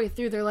 like, partway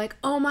through, they're like,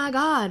 oh my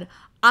God,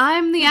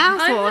 I'm the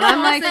asshole. And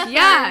I'm like,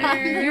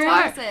 yeah, you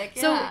are. Toxic,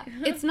 So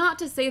it's not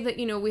to say that,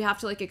 you know, we have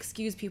to, like,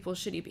 excuse people's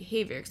shitty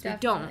behavior, because we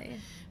don't.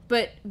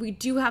 But we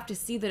do have to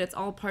see that it's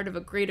all part of a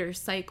greater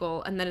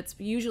cycle, and that it's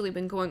usually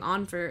been going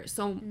on for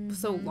so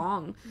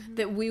long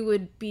that we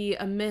would be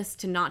amiss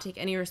to not take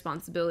any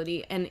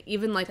responsibility and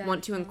even, like,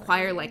 want to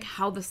inquire, like,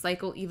 how the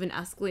cycle even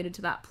escalated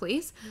to that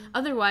place.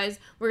 Otherwise,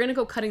 we're going to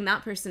go cutting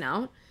that person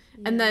out,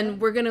 and then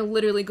we're going to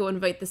literally go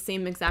invite the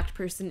same exact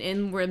person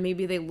in where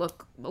maybe they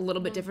look a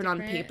little bit different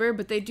on paper,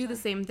 but they do the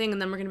same thing,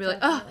 and then we're going to be like,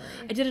 oh,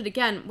 I did it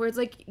again. Where it's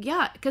like,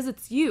 yeah, because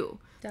it's you.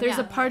 there's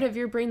a part of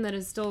your brain that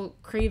is still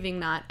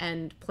craving that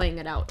and playing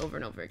it out over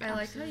and over again. I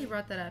like how you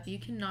brought that up. You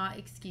cannot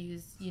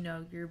excuse,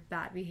 your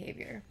bad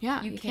behavior.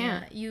 Yeah, you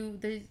can't. You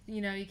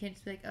can't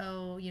just be like,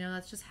 oh,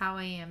 that's just how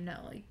I am. No,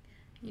 like,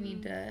 you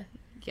need to.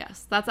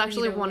 Yes, that's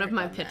actually one of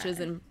my pitches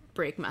in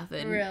Break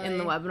Method in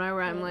the webinar,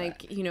 where I'm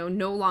like,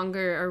 no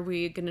longer are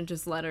we going to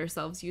just let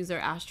ourselves use our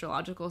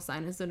astrological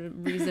sign as a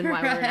reason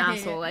why we're an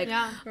asshole. Like,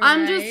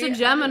 I'm just a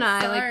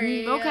Gemini.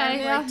 Sorry, like,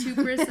 okay. Like 2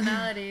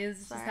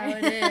 personalities, just how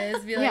it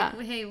is. Be like,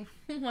 hey,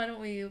 why don't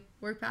we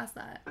work past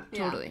that?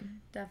 Totally.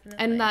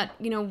 Definitely. And that,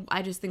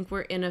 I just think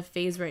we're in a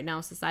phase right now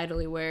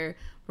societally where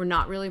we're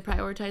not really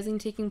prioritizing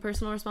taking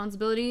personal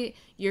responsibility.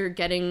 You're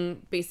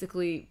getting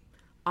basically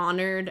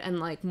honored and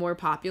like more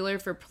popular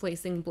for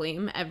placing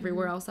blame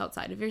everywhere else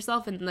outside of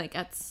yourself, and like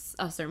at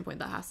a certain point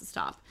that has to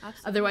stop.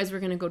 Absolutely. Otherwise we're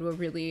going to go to a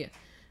really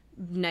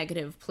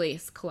negative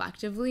place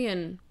collectively,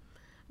 and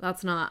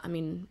that's not,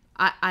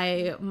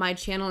 I my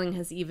channeling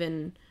has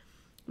even,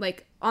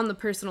 like, on the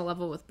personal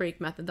level with Break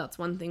Method, that's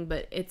one thing,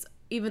 but it's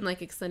even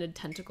like extended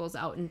tentacles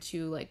out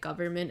into like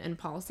government and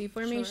policy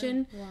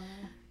formation. Sure. Wow.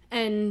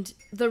 And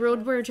the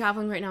road we're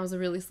traveling right now is a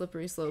really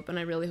slippery slope, and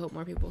I really hope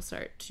more people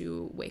start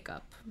to wake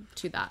up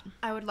to that.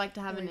 I would like to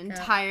have an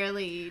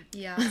entirely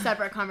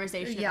separate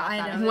conversation about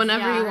that.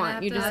 Whenever you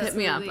want. You just hit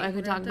me up. I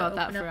could talk about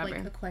that forever.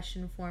 Like a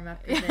question form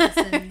after this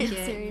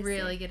and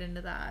really get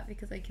into that,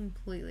 because I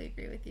completely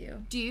agree with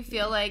you. Do you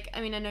feel like,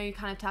 I know you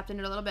kind of tapped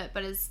into it a little bit,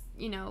 but as,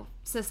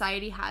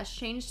 society has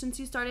changed since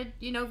you started,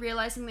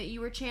 realizing that you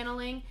were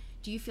channeling,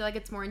 do you feel like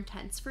it's more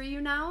intense for you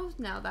now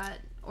that,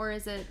 or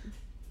is it...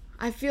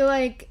 I feel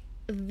like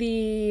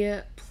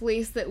the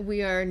place that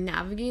we are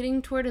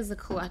navigating toward as a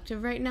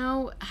collective right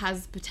now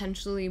has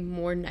potentially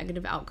more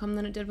negative outcome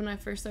than it did when I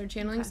first started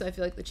channeling. Okay. So I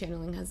feel like the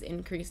channeling has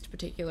increased,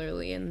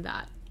 particularly in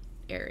that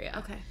area.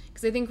 Okay.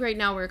 Because I think right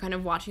now we're kind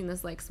of watching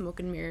this like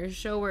smoke and mirrors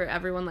show where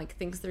everyone like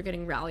thinks they're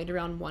getting rallied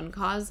around one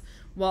cause,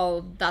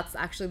 while that's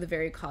actually the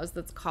very cause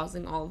that's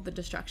causing all of the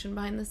destruction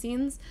behind the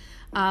scenes.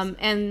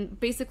 And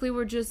basically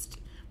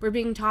we're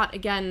being taught,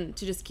 again,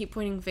 to just keep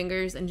pointing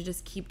fingers and to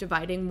just keep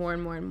dividing more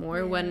and more and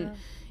more. When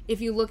if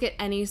you look at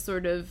any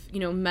sort of,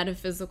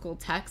 metaphysical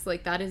text,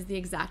 like, that is the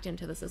exact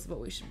antithesis of what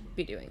we should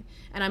be doing.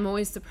 And I'm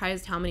always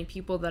surprised how many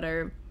people that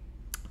are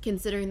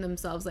considering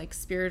themselves, like,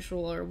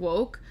 spiritual or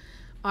woke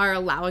are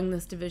allowing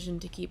this division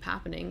to keep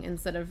happening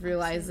instead of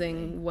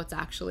realizing what's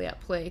actually at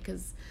play.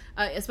 Because,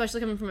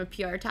 especially coming from a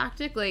PR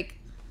tactic, like,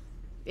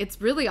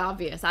 it's really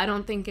obvious. I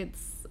don't think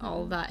it's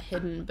all that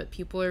hidden, but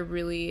people are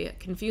really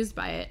confused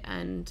by it,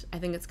 and I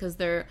think it's because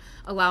they're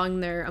allowing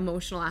their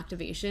emotional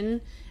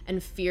activation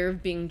and fear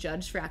of being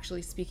judged for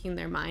actually speaking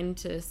their mind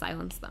to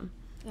silence them.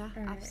 Yeah,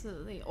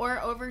 absolutely. Or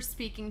over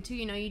speaking too.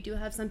 You do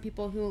have some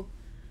people who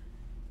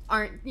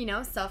aren't,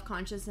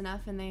 self-conscious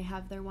enough, and they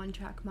have their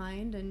one-track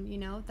mind,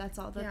 and that's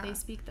all that they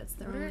speak. That's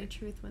their only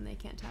truth when they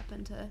can't tap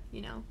into,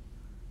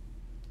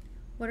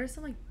 What are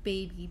some, like,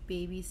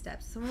 baby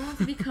steps? Someone wants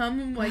to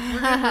become, like, we're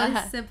going to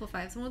really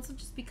simplify. If someone wants to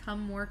just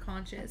become more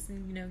conscious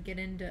and, get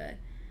into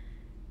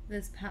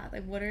this path,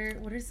 like, what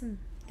are some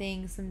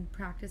things, some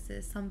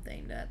practices,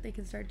 something that they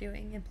can start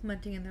doing,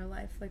 implementing in their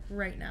life, like,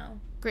 right now?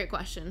 Great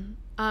question.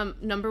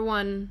 Number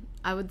one,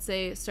 I would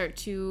say start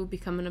to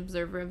become an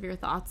observer of your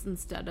thoughts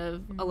instead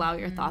of allow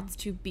your thoughts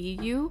to be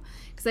you.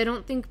 Because I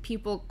don't think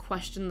people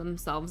question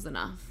themselves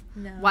enough.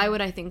 No. Why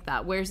would I think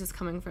that? Where's this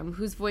coming from?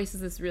 Whose voice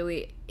is this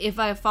really? If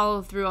I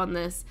follow through on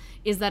this,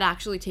 is that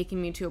actually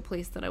taking me to a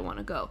place that I want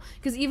to go?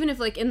 Because even if,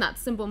 like, in that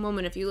simple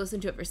moment, if you listen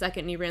to it for a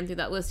second and you ran through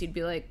that list, you'd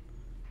be like,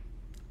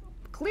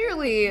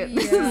 clearly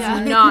this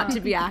is not to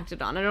be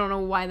acted on. I don't know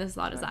why this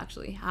thought is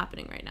actually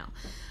happening right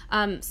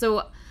now.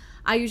 So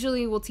I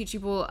usually will teach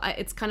people,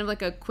 it's kind of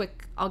like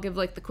I'll give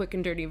like the quick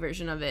and dirty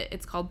version of it.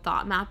 It's called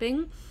thought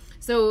mapping.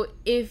 So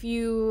if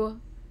you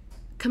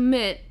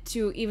commit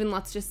to, even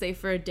let's just say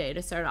for a day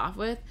to start off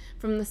with,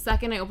 from the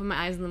second I open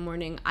my eyes in the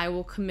morning, I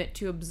will commit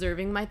to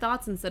observing my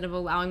thoughts instead of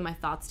allowing my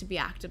thoughts to be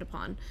acted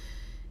upon.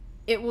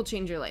 It will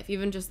change your life,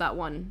 even just that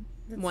one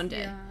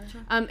day.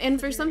 Yeah, and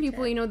for some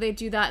people, they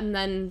do that and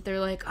then they're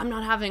like, I'm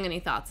not having any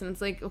thoughts. And it's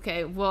like,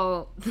 okay,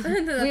 well, we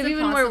have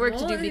even more work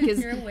to do,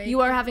 because you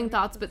are having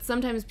thoughts, but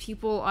sometimes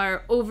people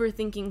are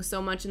overthinking so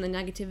much and the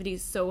negativity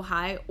is so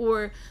high,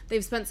 or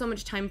they've spent so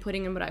much time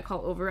putting in what I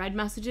call override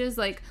messages.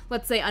 Like,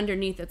 let's say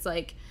underneath it's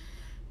like,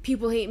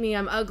 people hate me,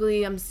 I'm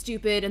ugly, I'm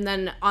stupid, and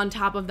then on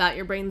top of that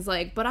your brain's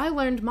like, but I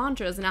learned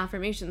mantras and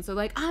affirmations, so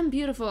like, I'm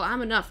beautiful,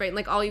 I'm enough, right?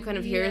 Like, all you kind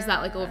of hear is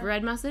that like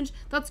override message.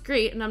 That's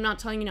great, and I'm not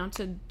telling you not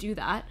to do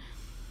that,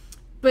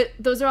 but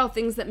those are all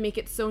things that make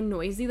it so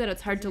noisy that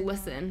it's hard to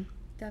listen.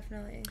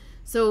 Definitely.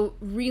 So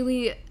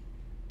really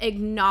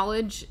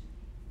acknowledge,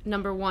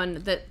 number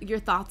one, that your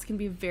thoughts can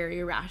be very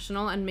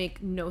irrational and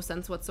make no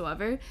sense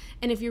whatsoever,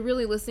 and if you're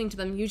really listening to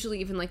them, usually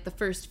even like the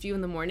first few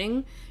in the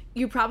morning,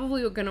 you're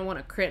probably going to want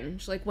to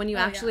cringe. Like, when you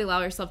actually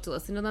allow yourself to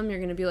listen to them, you're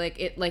going to be like,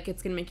 it's going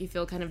to make you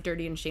feel kind of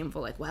dirty and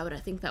shameful. Like, why would I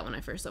think that when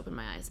I first opened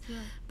my eyes? Yeah.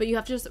 But you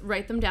have to just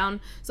write them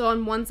down. So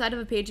on one side of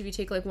a page, if you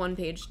take like one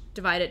page,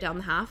 divide it down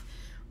the half,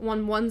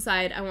 on one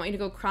side, I want you to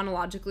go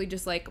chronologically,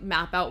 just like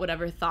map out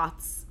whatever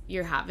thoughts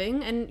you're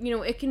having. And, you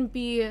know, it can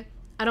be,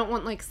 I don't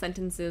want like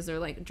sentences or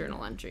like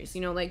journal entries,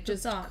 you know, like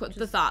just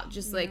the thought,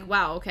 just like,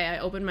 wow, okay, I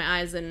opened my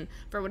eyes and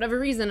for whatever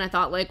reason I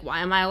thought like, why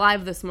am I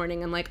alive this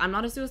morning? And like, I'm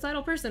not a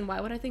suicidal person. Why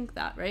would I think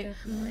that, right?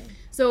 Definitely.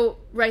 So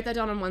write that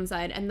down on one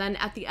side. And then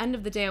at the end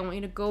of the day, I want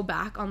you to go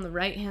back on the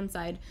right hand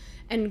side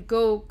and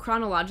go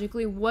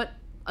chronologically what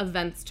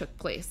events took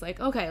place. Like,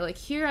 okay, like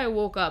here I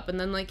woke up and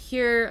then like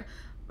here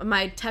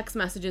my text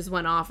messages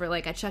went off, or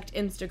like I checked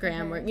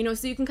Instagram, or, you know,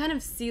 so you can kind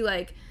of see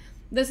like,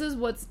 this is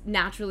what's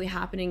naturally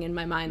happening in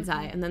my mind's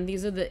eye, and then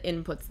these are the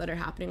inputs that are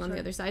happening on the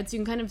other side, so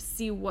you can kind of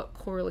see what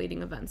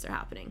correlating events are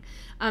happening.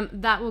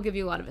 That will give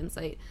you a lot of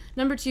insight.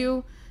 Number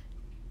 2,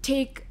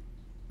 take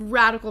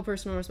radical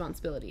personal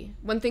responsibility.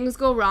 When things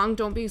go wrong,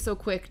 don't be so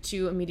quick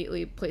to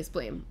immediately place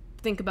blame.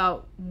 Think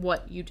about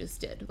what you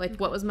just did. Like,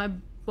 what was my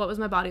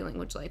body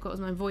language like? What was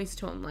my voice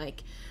tone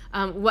like?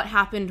 What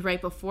happened right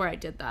before I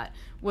did that?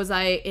 Was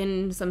I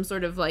in some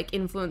sort of like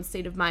influenced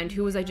state of mind?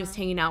 Who was I just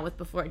hanging out with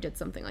before I did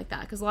something like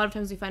that? Because a lot of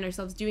times we find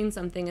ourselves doing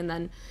something and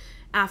then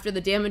after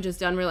the damage is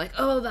done, we're like,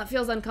 oh, that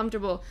feels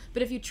uncomfortable.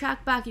 But if you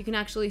track back, you can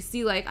actually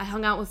see like, I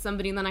hung out with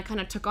somebody and then I kind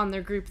of took on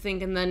their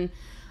groupthink and then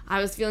I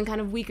was feeling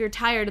kind of weak or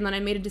tired and then I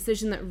made a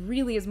decision that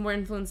really is more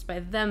influenced by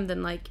them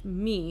than like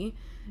me.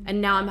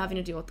 And now I'm having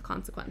to deal with the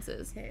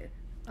consequences. Okay.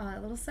 A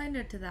little side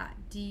note to that.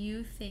 Do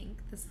you think,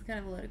 this is kind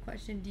of a loaded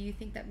question, do you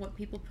think that what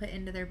people put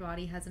into their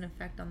body has an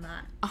effect on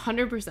that?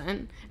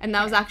 100%. And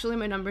that was actually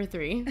my number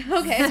 3.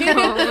 Okay. So,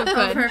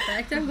 oh,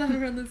 perfect. I'm glad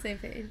we're on the same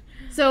page.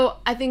 So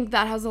I think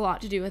that has a lot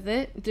to do with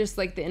it, just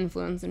like the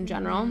influence in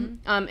general.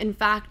 In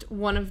fact,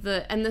 one of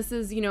the, and this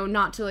is, you know,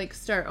 not to like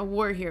start a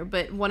war here,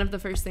 but one of the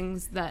first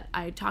things that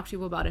I talk to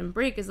people about in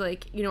break is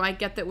like, you know, I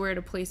get that we're at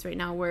a place right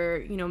now where,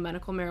 you know,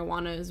 medical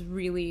marijuana is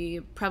really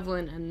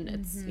prevalent and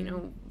it's, you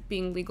know,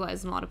 being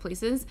legalized in a lot of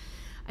places.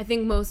 I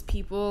think most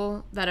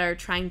people that are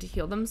trying to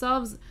heal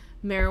themselves,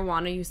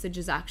 marijuana usage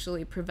is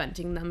actually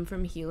preventing them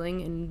from healing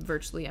in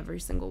virtually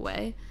every single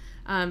way.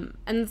 And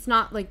it's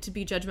not like to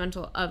be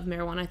judgmental of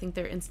marijuana. I think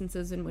there are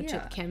instances in which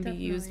it can be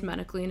used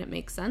medically and it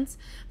makes sense.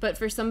 But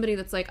for somebody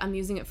that's like, I'm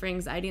using it for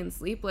anxiety and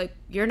sleep, like,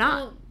 you're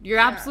not. Well, you're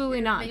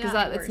absolutely not. Because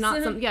it's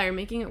not something, you're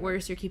making it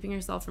worse. You're keeping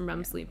yourself from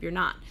REM sleep. You're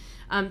not.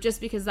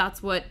 Just because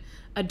that's what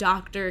a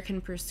doctor can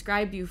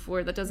prescribe you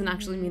for, that doesn't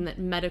actually mean that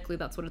medically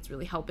that's what it's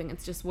really helping.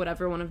 It's just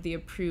whatever one of the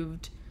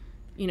approved,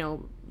 you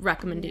know,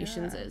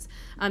 recommendations is.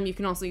 You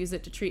can also use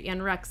it to treat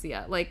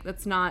anorexia. Like,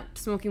 that's not,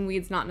 smoking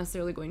weed's not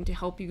necessarily going to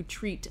help you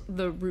treat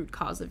the root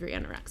cause of your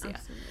anorexia.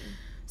 Absolutely.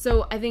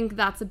 So I think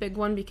that's a big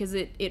one because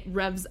it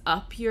revs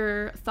up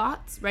your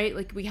thoughts, right?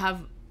 Like, we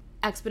have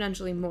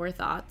exponentially more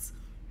thoughts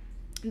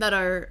that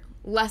are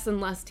less and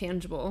less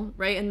tangible,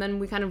 right? And then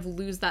we kind of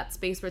lose that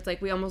space where it's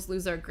like we almost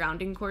lose our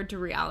grounding cord to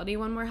reality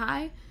when we're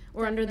high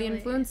or under the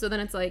influence. So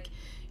then it's like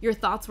your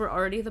thoughts were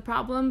already the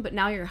problem, but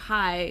now you're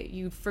high,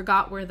 you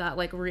forgot where that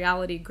like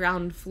reality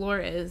ground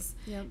floor is.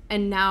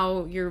 And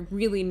now you're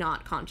really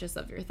not conscious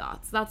of your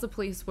thoughts. That's a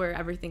place where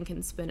everything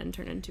can spin and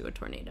turn into a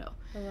tornado.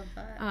 I love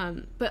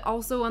that. But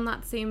also in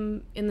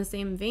the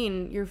same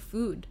vein, your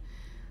food.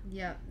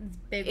 Yeah,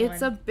 it's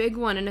It's a big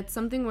one, and it's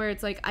something where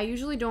it's like I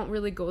usually don't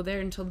really go there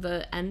until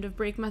the end of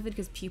break method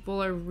because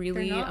people are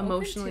really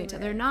emotionally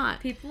they're not.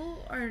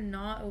 People are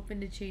not open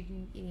to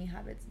changing eating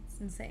habits.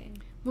 It's insane.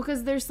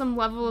 Because there's some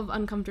level of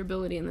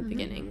uncomfortability in the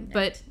beginning.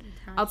 But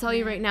I'll tell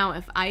you right now,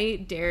 if I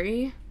eat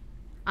dairy,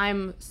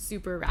 I'm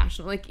super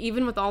rational. Like,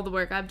 even with all the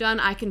work I've done,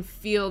 I can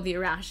feel the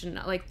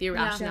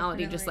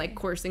irrationality just like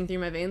coursing through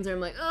my veins, or I'm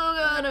like, oh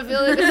god, I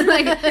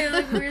feel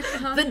like weird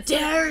the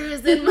dairy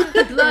is in my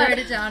blood. Write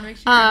it down, make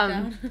sure you write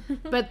it down.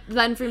 But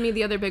then for me,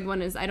 the other big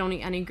one is I don't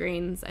eat any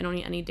grains. I don't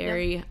eat any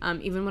dairy.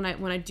 Even when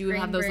I do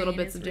have those little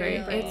bits of dairy,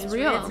 it's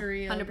real.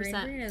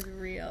 100%. Grain is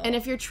real. And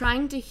if you're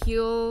trying to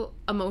heal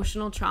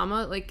emotional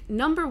trauma, like,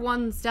 number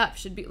one step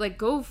should be like,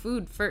 go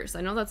food first.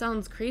 I know that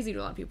sounds crazy to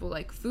a lot of people,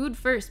 like, food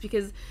first,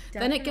 because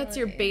then it gets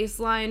your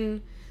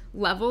baseline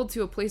level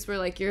to a place where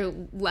like you're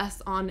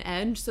less on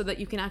edge so that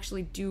you can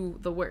actually do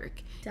the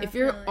work. Definitely. If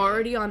you're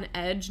already on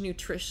edge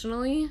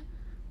nutritionally,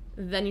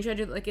 then you try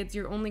to like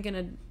you're only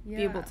gonna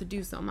be able to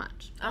do so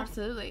much.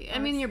 Absolutely. I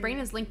mean, your brain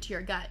is linked to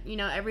your gut. You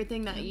know,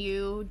 everything that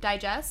you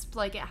digest,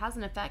 like, it has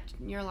an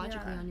effect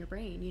neurologically on your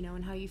brain, you know,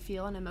 and how you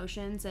feel and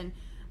emotions and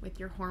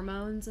with your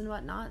hormones and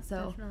whatnot.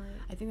 So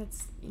I think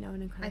that's, you know,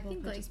 an incredible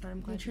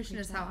nutrition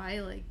is how I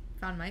like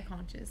found my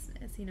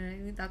consciousness, you know what I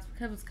mean?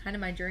 That's kind of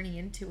my journey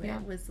into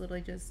it, was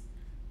literally just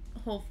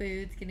Whole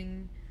Foods,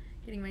 getting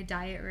my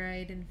diet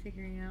right and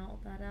figuring all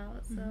that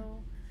out.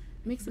 So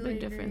it makes a big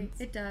difference.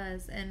 It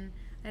does. And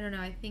I don't know,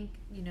 I think,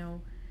 you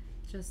know,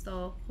 just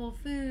all Whole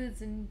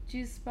Foods and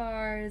juice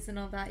bars and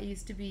all that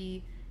used to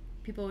be,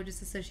 people would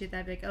just associate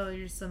that, like, oh,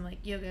 you're some like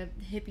yoga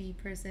hippie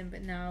person,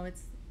 but now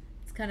it's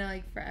kind of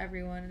like for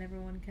everyone, and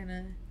everyone kind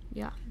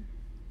of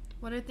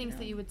What are things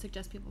that you would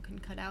suggest people can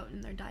cut out in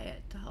their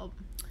diet to help?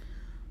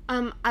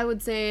 I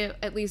would say,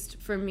 at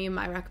least for me,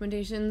 my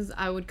recommendations,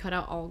 I would cut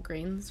out all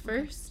grains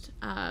first.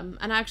 And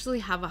I actually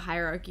have a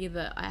hierarchy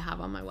that I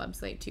have on my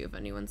website too, if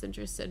anyone's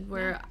interested,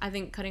 where I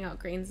think cutting out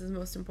grains is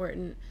most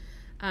important.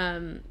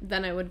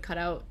 Then I would cut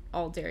out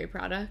all dairy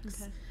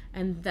products. Okay.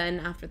 And then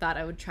after that,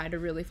 I would try to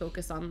really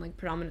focus on like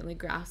predominantly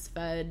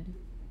grass-fed,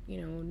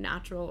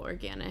 natural,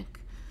 organic.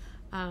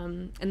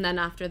 And then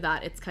after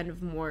that, it's kind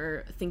of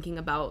more thinking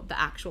about the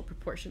actual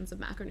proportions of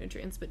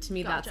macronutrients. But to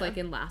me, that's like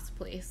in last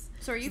place.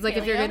 So are you paleo? Like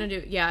if you're going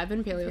to do, I've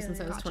been paleo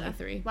since I was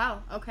 23.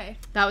 Wow. Okay.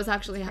 That was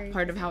actually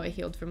part of how I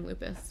healed from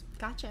lupus.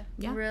 Gotcha.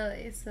 Yeah.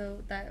 Really?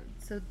 So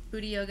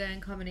booty yoga in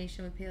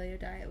combination with paleo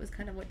diet was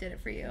kind of what did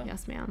it for you.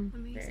 Yes, ma'am.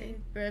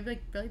 Amazing.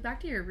 Really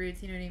back to your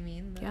roots, you know what I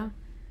mean? Yeah.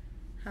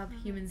 How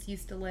humans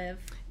used to live.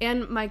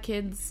 And my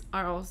kids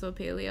are also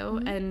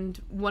paleo, and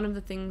one of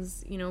the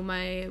things,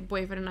 my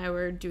boyfriend and I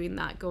were doing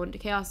that Go Into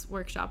Chaos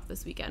workshop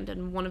this weekend,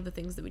 and one of the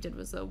things that we did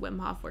was a Wim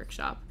Hof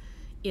workshop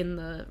in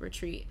the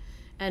retreat.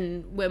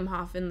 And Wim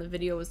Hof in the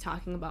video was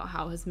talking about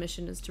how his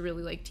mission is to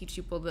really like teach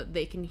people that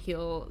they can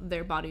heal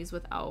their bodies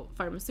without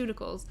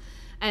pharmaceuticals.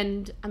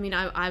 And I mean,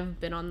 I've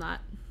been on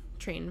that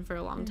train for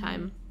a long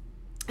time.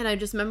 And I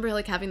just remember,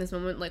 like, having this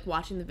moment, like,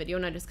 watching the video,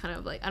 and I just kind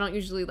of, like, I don't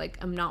usually, like,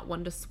 I'm not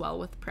one to swell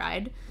with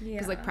pride,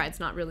 because, like, pride's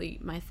not really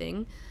my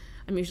thing.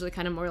 I'm usually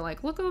kind of more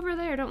like, look over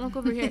there, don't look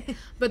over here.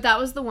 But that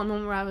was the one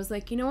moment where I was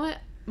like, you know what?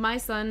 My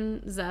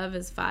son, Zev,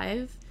 is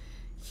 5.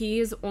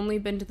 He's only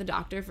been to the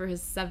doctor for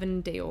his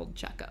 7-day-old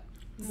checkup.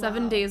 Wow.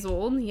 7 days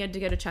old, he had to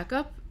get a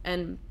checkup,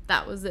 and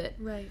that was it.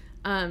 Right.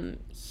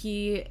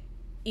 He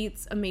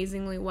eats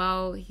amazingly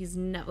well. He's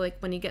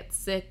like, when he gets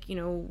sick,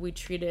 we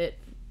treat it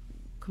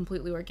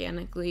completely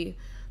organically.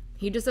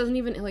 He just doesn't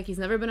even, like, he's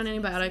never been on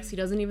antibiotics. He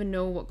doesn't even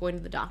know what going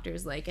to the doctor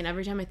is like. And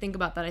every time I think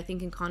about that, I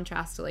think in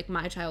contrast to, like,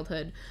 my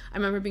childhood, I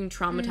remember being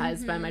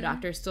traumatized by my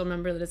doctor. Still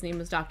remember that his name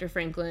was Dr.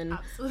 Franklin.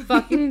 Absolutely.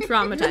 Fucking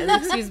traumatized.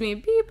 Excuse me.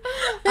 Beep.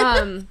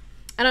 And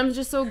I'm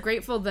just so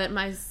grateful that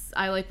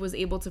I like was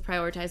able to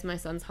prioritize my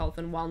son's health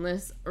and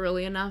wellness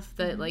early enough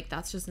that like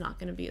that's just not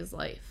going to be his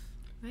life.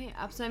 Right.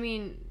 Absolutely. I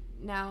mean,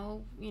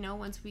 now,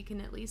 once we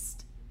can at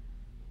least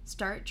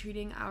start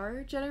treating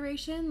our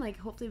generation, like,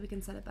 hopefully we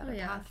can set a better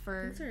path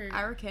for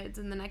our kids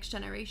and the next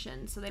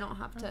generation, so they don't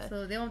have to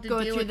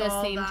go through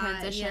the same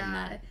transition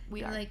that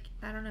we are. Like,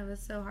 I don't know,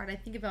 it's so hard. I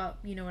think about,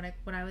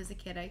 when I was a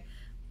kid, I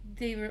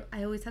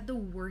always had the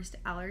worst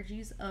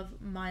allergies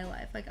of my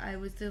life. Like, I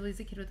was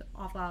always a kid with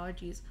awful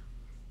allergies.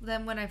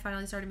 Then when I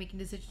finally started making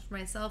decisions for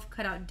myself,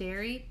 cut out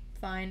dairy,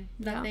 fine,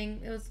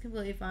 nothing, it was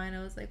completely fine.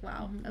 I was like,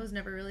 wow, I was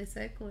never really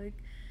sick,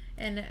 like.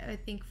 And I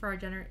think for our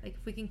like,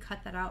 if we can cut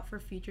that out for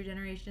future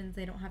generations,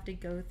 they don't have to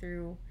go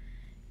through,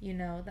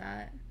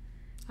 that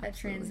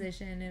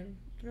transition.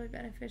 It's really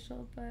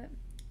beneficial, but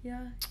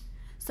yeah.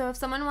 So if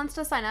someone wants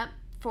to sign up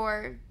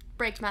for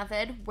Break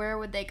Method, where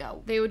would they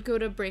go? They would go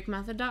to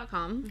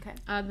breakmethod.com. Okay.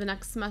 The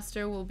next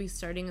semester will be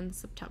starting in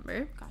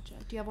September. Gotcha.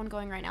 Do you have one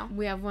going right now?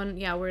 We have one.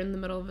 Yeah, we're in the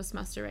middle of a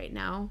semester right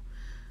now.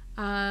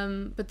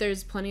 But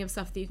there's plenty of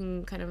stuff that you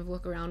can kind of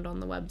look around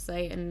on the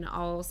website, and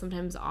I'll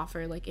sometimes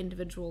offer like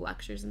individual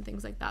lectures and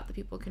things like that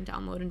people can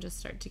download and just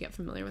start to get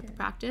familiar with the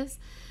practice.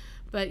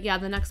 But yeah,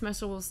 the next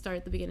semester will start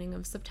at the beginning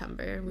of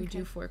September. We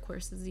do 4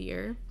 courses a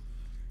year.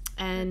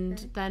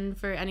 And then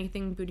for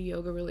anything Booty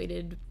Yoga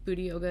related,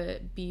 Booty Yoga,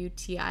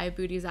 B-U-T-I,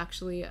 Booty is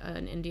actually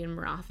an Indian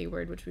Marathi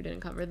word, which we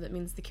didn't cover, that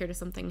means the cure to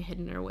something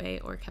hidden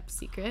away or kept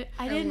secret.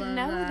 I didn't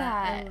know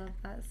that. I love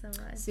that so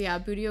much. So yeah,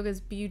 Booty Yoga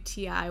is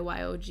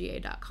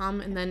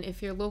BUTIYOGA.com. And then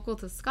if you're local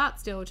to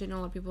Scottsdale, which I know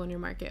a lot of people in your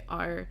market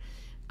are,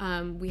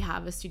 we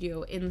have a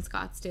studio in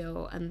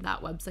Scottsdale, and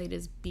that website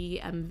is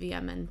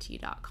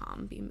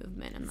bmvmnt.com, B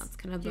Movement, and that's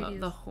kind of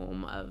the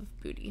home of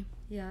Booty.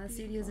 Yeah, the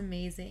studio is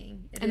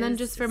amazing. And then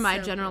just for my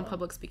general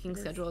public speaking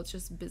schedule, it's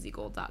just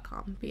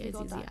busygold.com,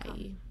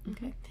 B-I-Z-Z-I-E.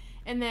 Okay.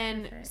 And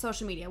then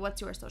social media.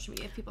 What's your social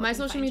media? If people my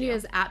social media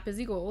is at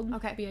busygold,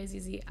 okay.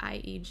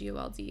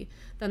 B-I-Z-Z-I-E-G-O-L-D.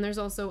 Then there's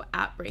also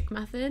at Break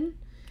Method.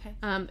 Okay.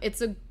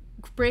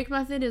 Break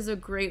Method is a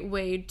great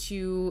way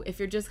to, if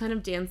you're just kind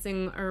of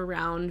dancing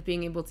around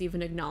being able to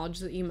even acknowledge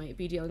that you might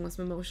be dealing with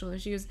some emotional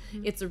issues,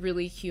 it's a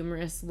really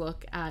humorous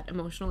look at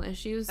emotional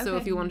issues. So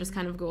if you want to just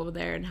kind of go over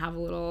there and have a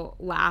little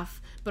laugh,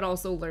 but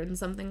also learn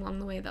something along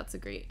the way, that's a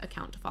great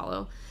account to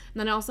follow. And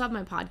then I also have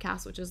my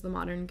podcast, which is The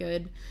Modern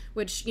Good,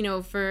 which,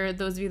 for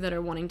those of you that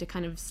are wanting to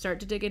kind of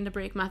start to dig into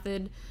Break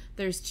Method,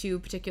 there's 2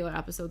 particular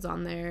episodes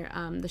on there,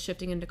 the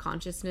Shifting into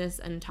Consciousness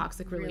and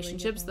Toxic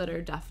Relationships, that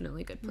are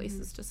definitely good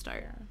places to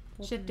start. Yeah.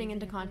 Shifting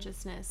into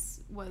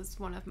Consciousness was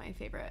one of my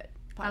favorite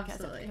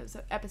podcast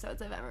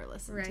episodes I've ever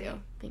listened to.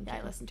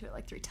 I listened to it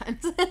like 3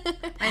 times.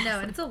 I know,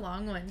 and it's a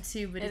long one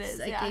too, but it's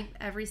like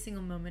every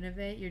single moment of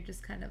it, you're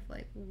just kind of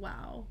like,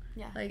 wow.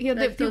 Yeah. Like,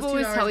 people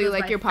always tell you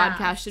like your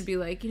podcast should be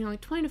like,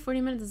 like 20 to 40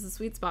 minutes is a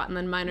sweet spot, and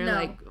then mine are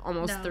like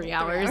almost 3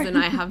 hours, and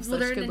I have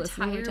such good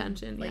listening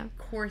retention. Like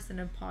course in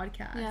a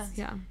podcast.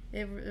 Yeah.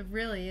 It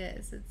really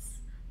is.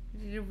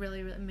 You did a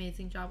really, really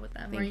amazing job with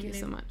them. Thank you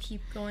so much.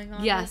 Keep going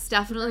on. Yes,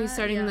 definitely.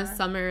 Starting this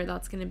summer,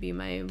 that's going to be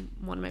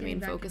one of my main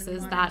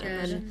focuses. That,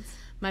 and then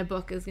my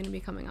book is going to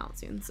be coming out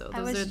soon. So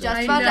I was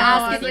just about to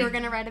ask if you were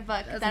going to write a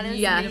book. That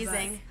is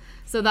amazing.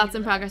 So that's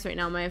in progress right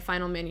now. My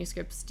final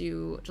manuscript's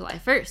due July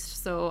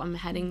 1st. So I'm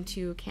heading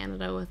to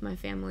Canada with my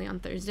family on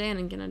Thursday, and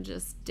I'm going to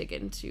just dig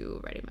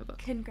into writing my book.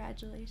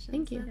 Congratulations.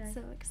 Thank you. That's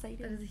so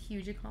exciting. That is a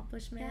huge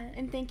accomplishment. Yeah.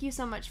 And thank you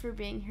so much for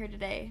being here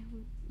today.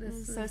 This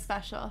is so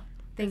special.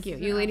 Thank you.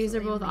 You ladies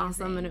are both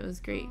awesome, and it was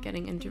great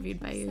getting interviewed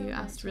by you. So You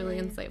asked really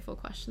insightful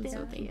questions,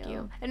 so thank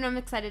you. And I'm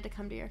excited to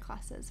come to your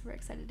classes. We're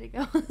excited to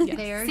go.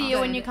 Yes. See you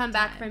when you come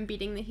back from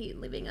beating the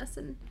heat, leaving us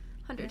in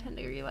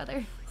 110-degree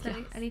weather.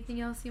 So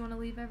anything else you want to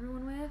leave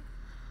everyone with?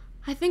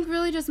 I think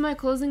really just my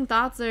closing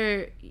thoughts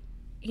are,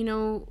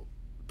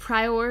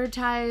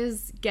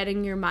 prioritize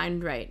getting your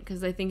mind right,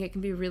 because I think it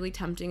can be really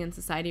tempting in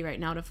society right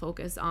now to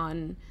focus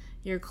on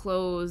your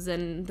clothes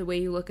and the way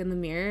you look in the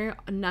mirror.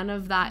 None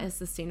of that is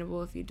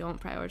sustainable if you don't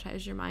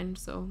prioritize your mind.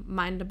 So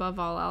mind above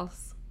all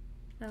else.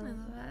 I love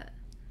that.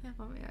 Yeah.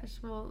 Oh my gosh.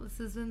 Well, this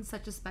has been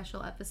such a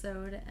special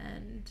episode,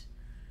 and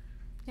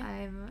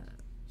I'm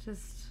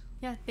just...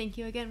 Yeah, thank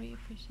you again. We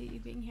appreciate you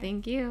being here.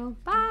 Thank you.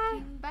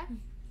 Bye. Bye.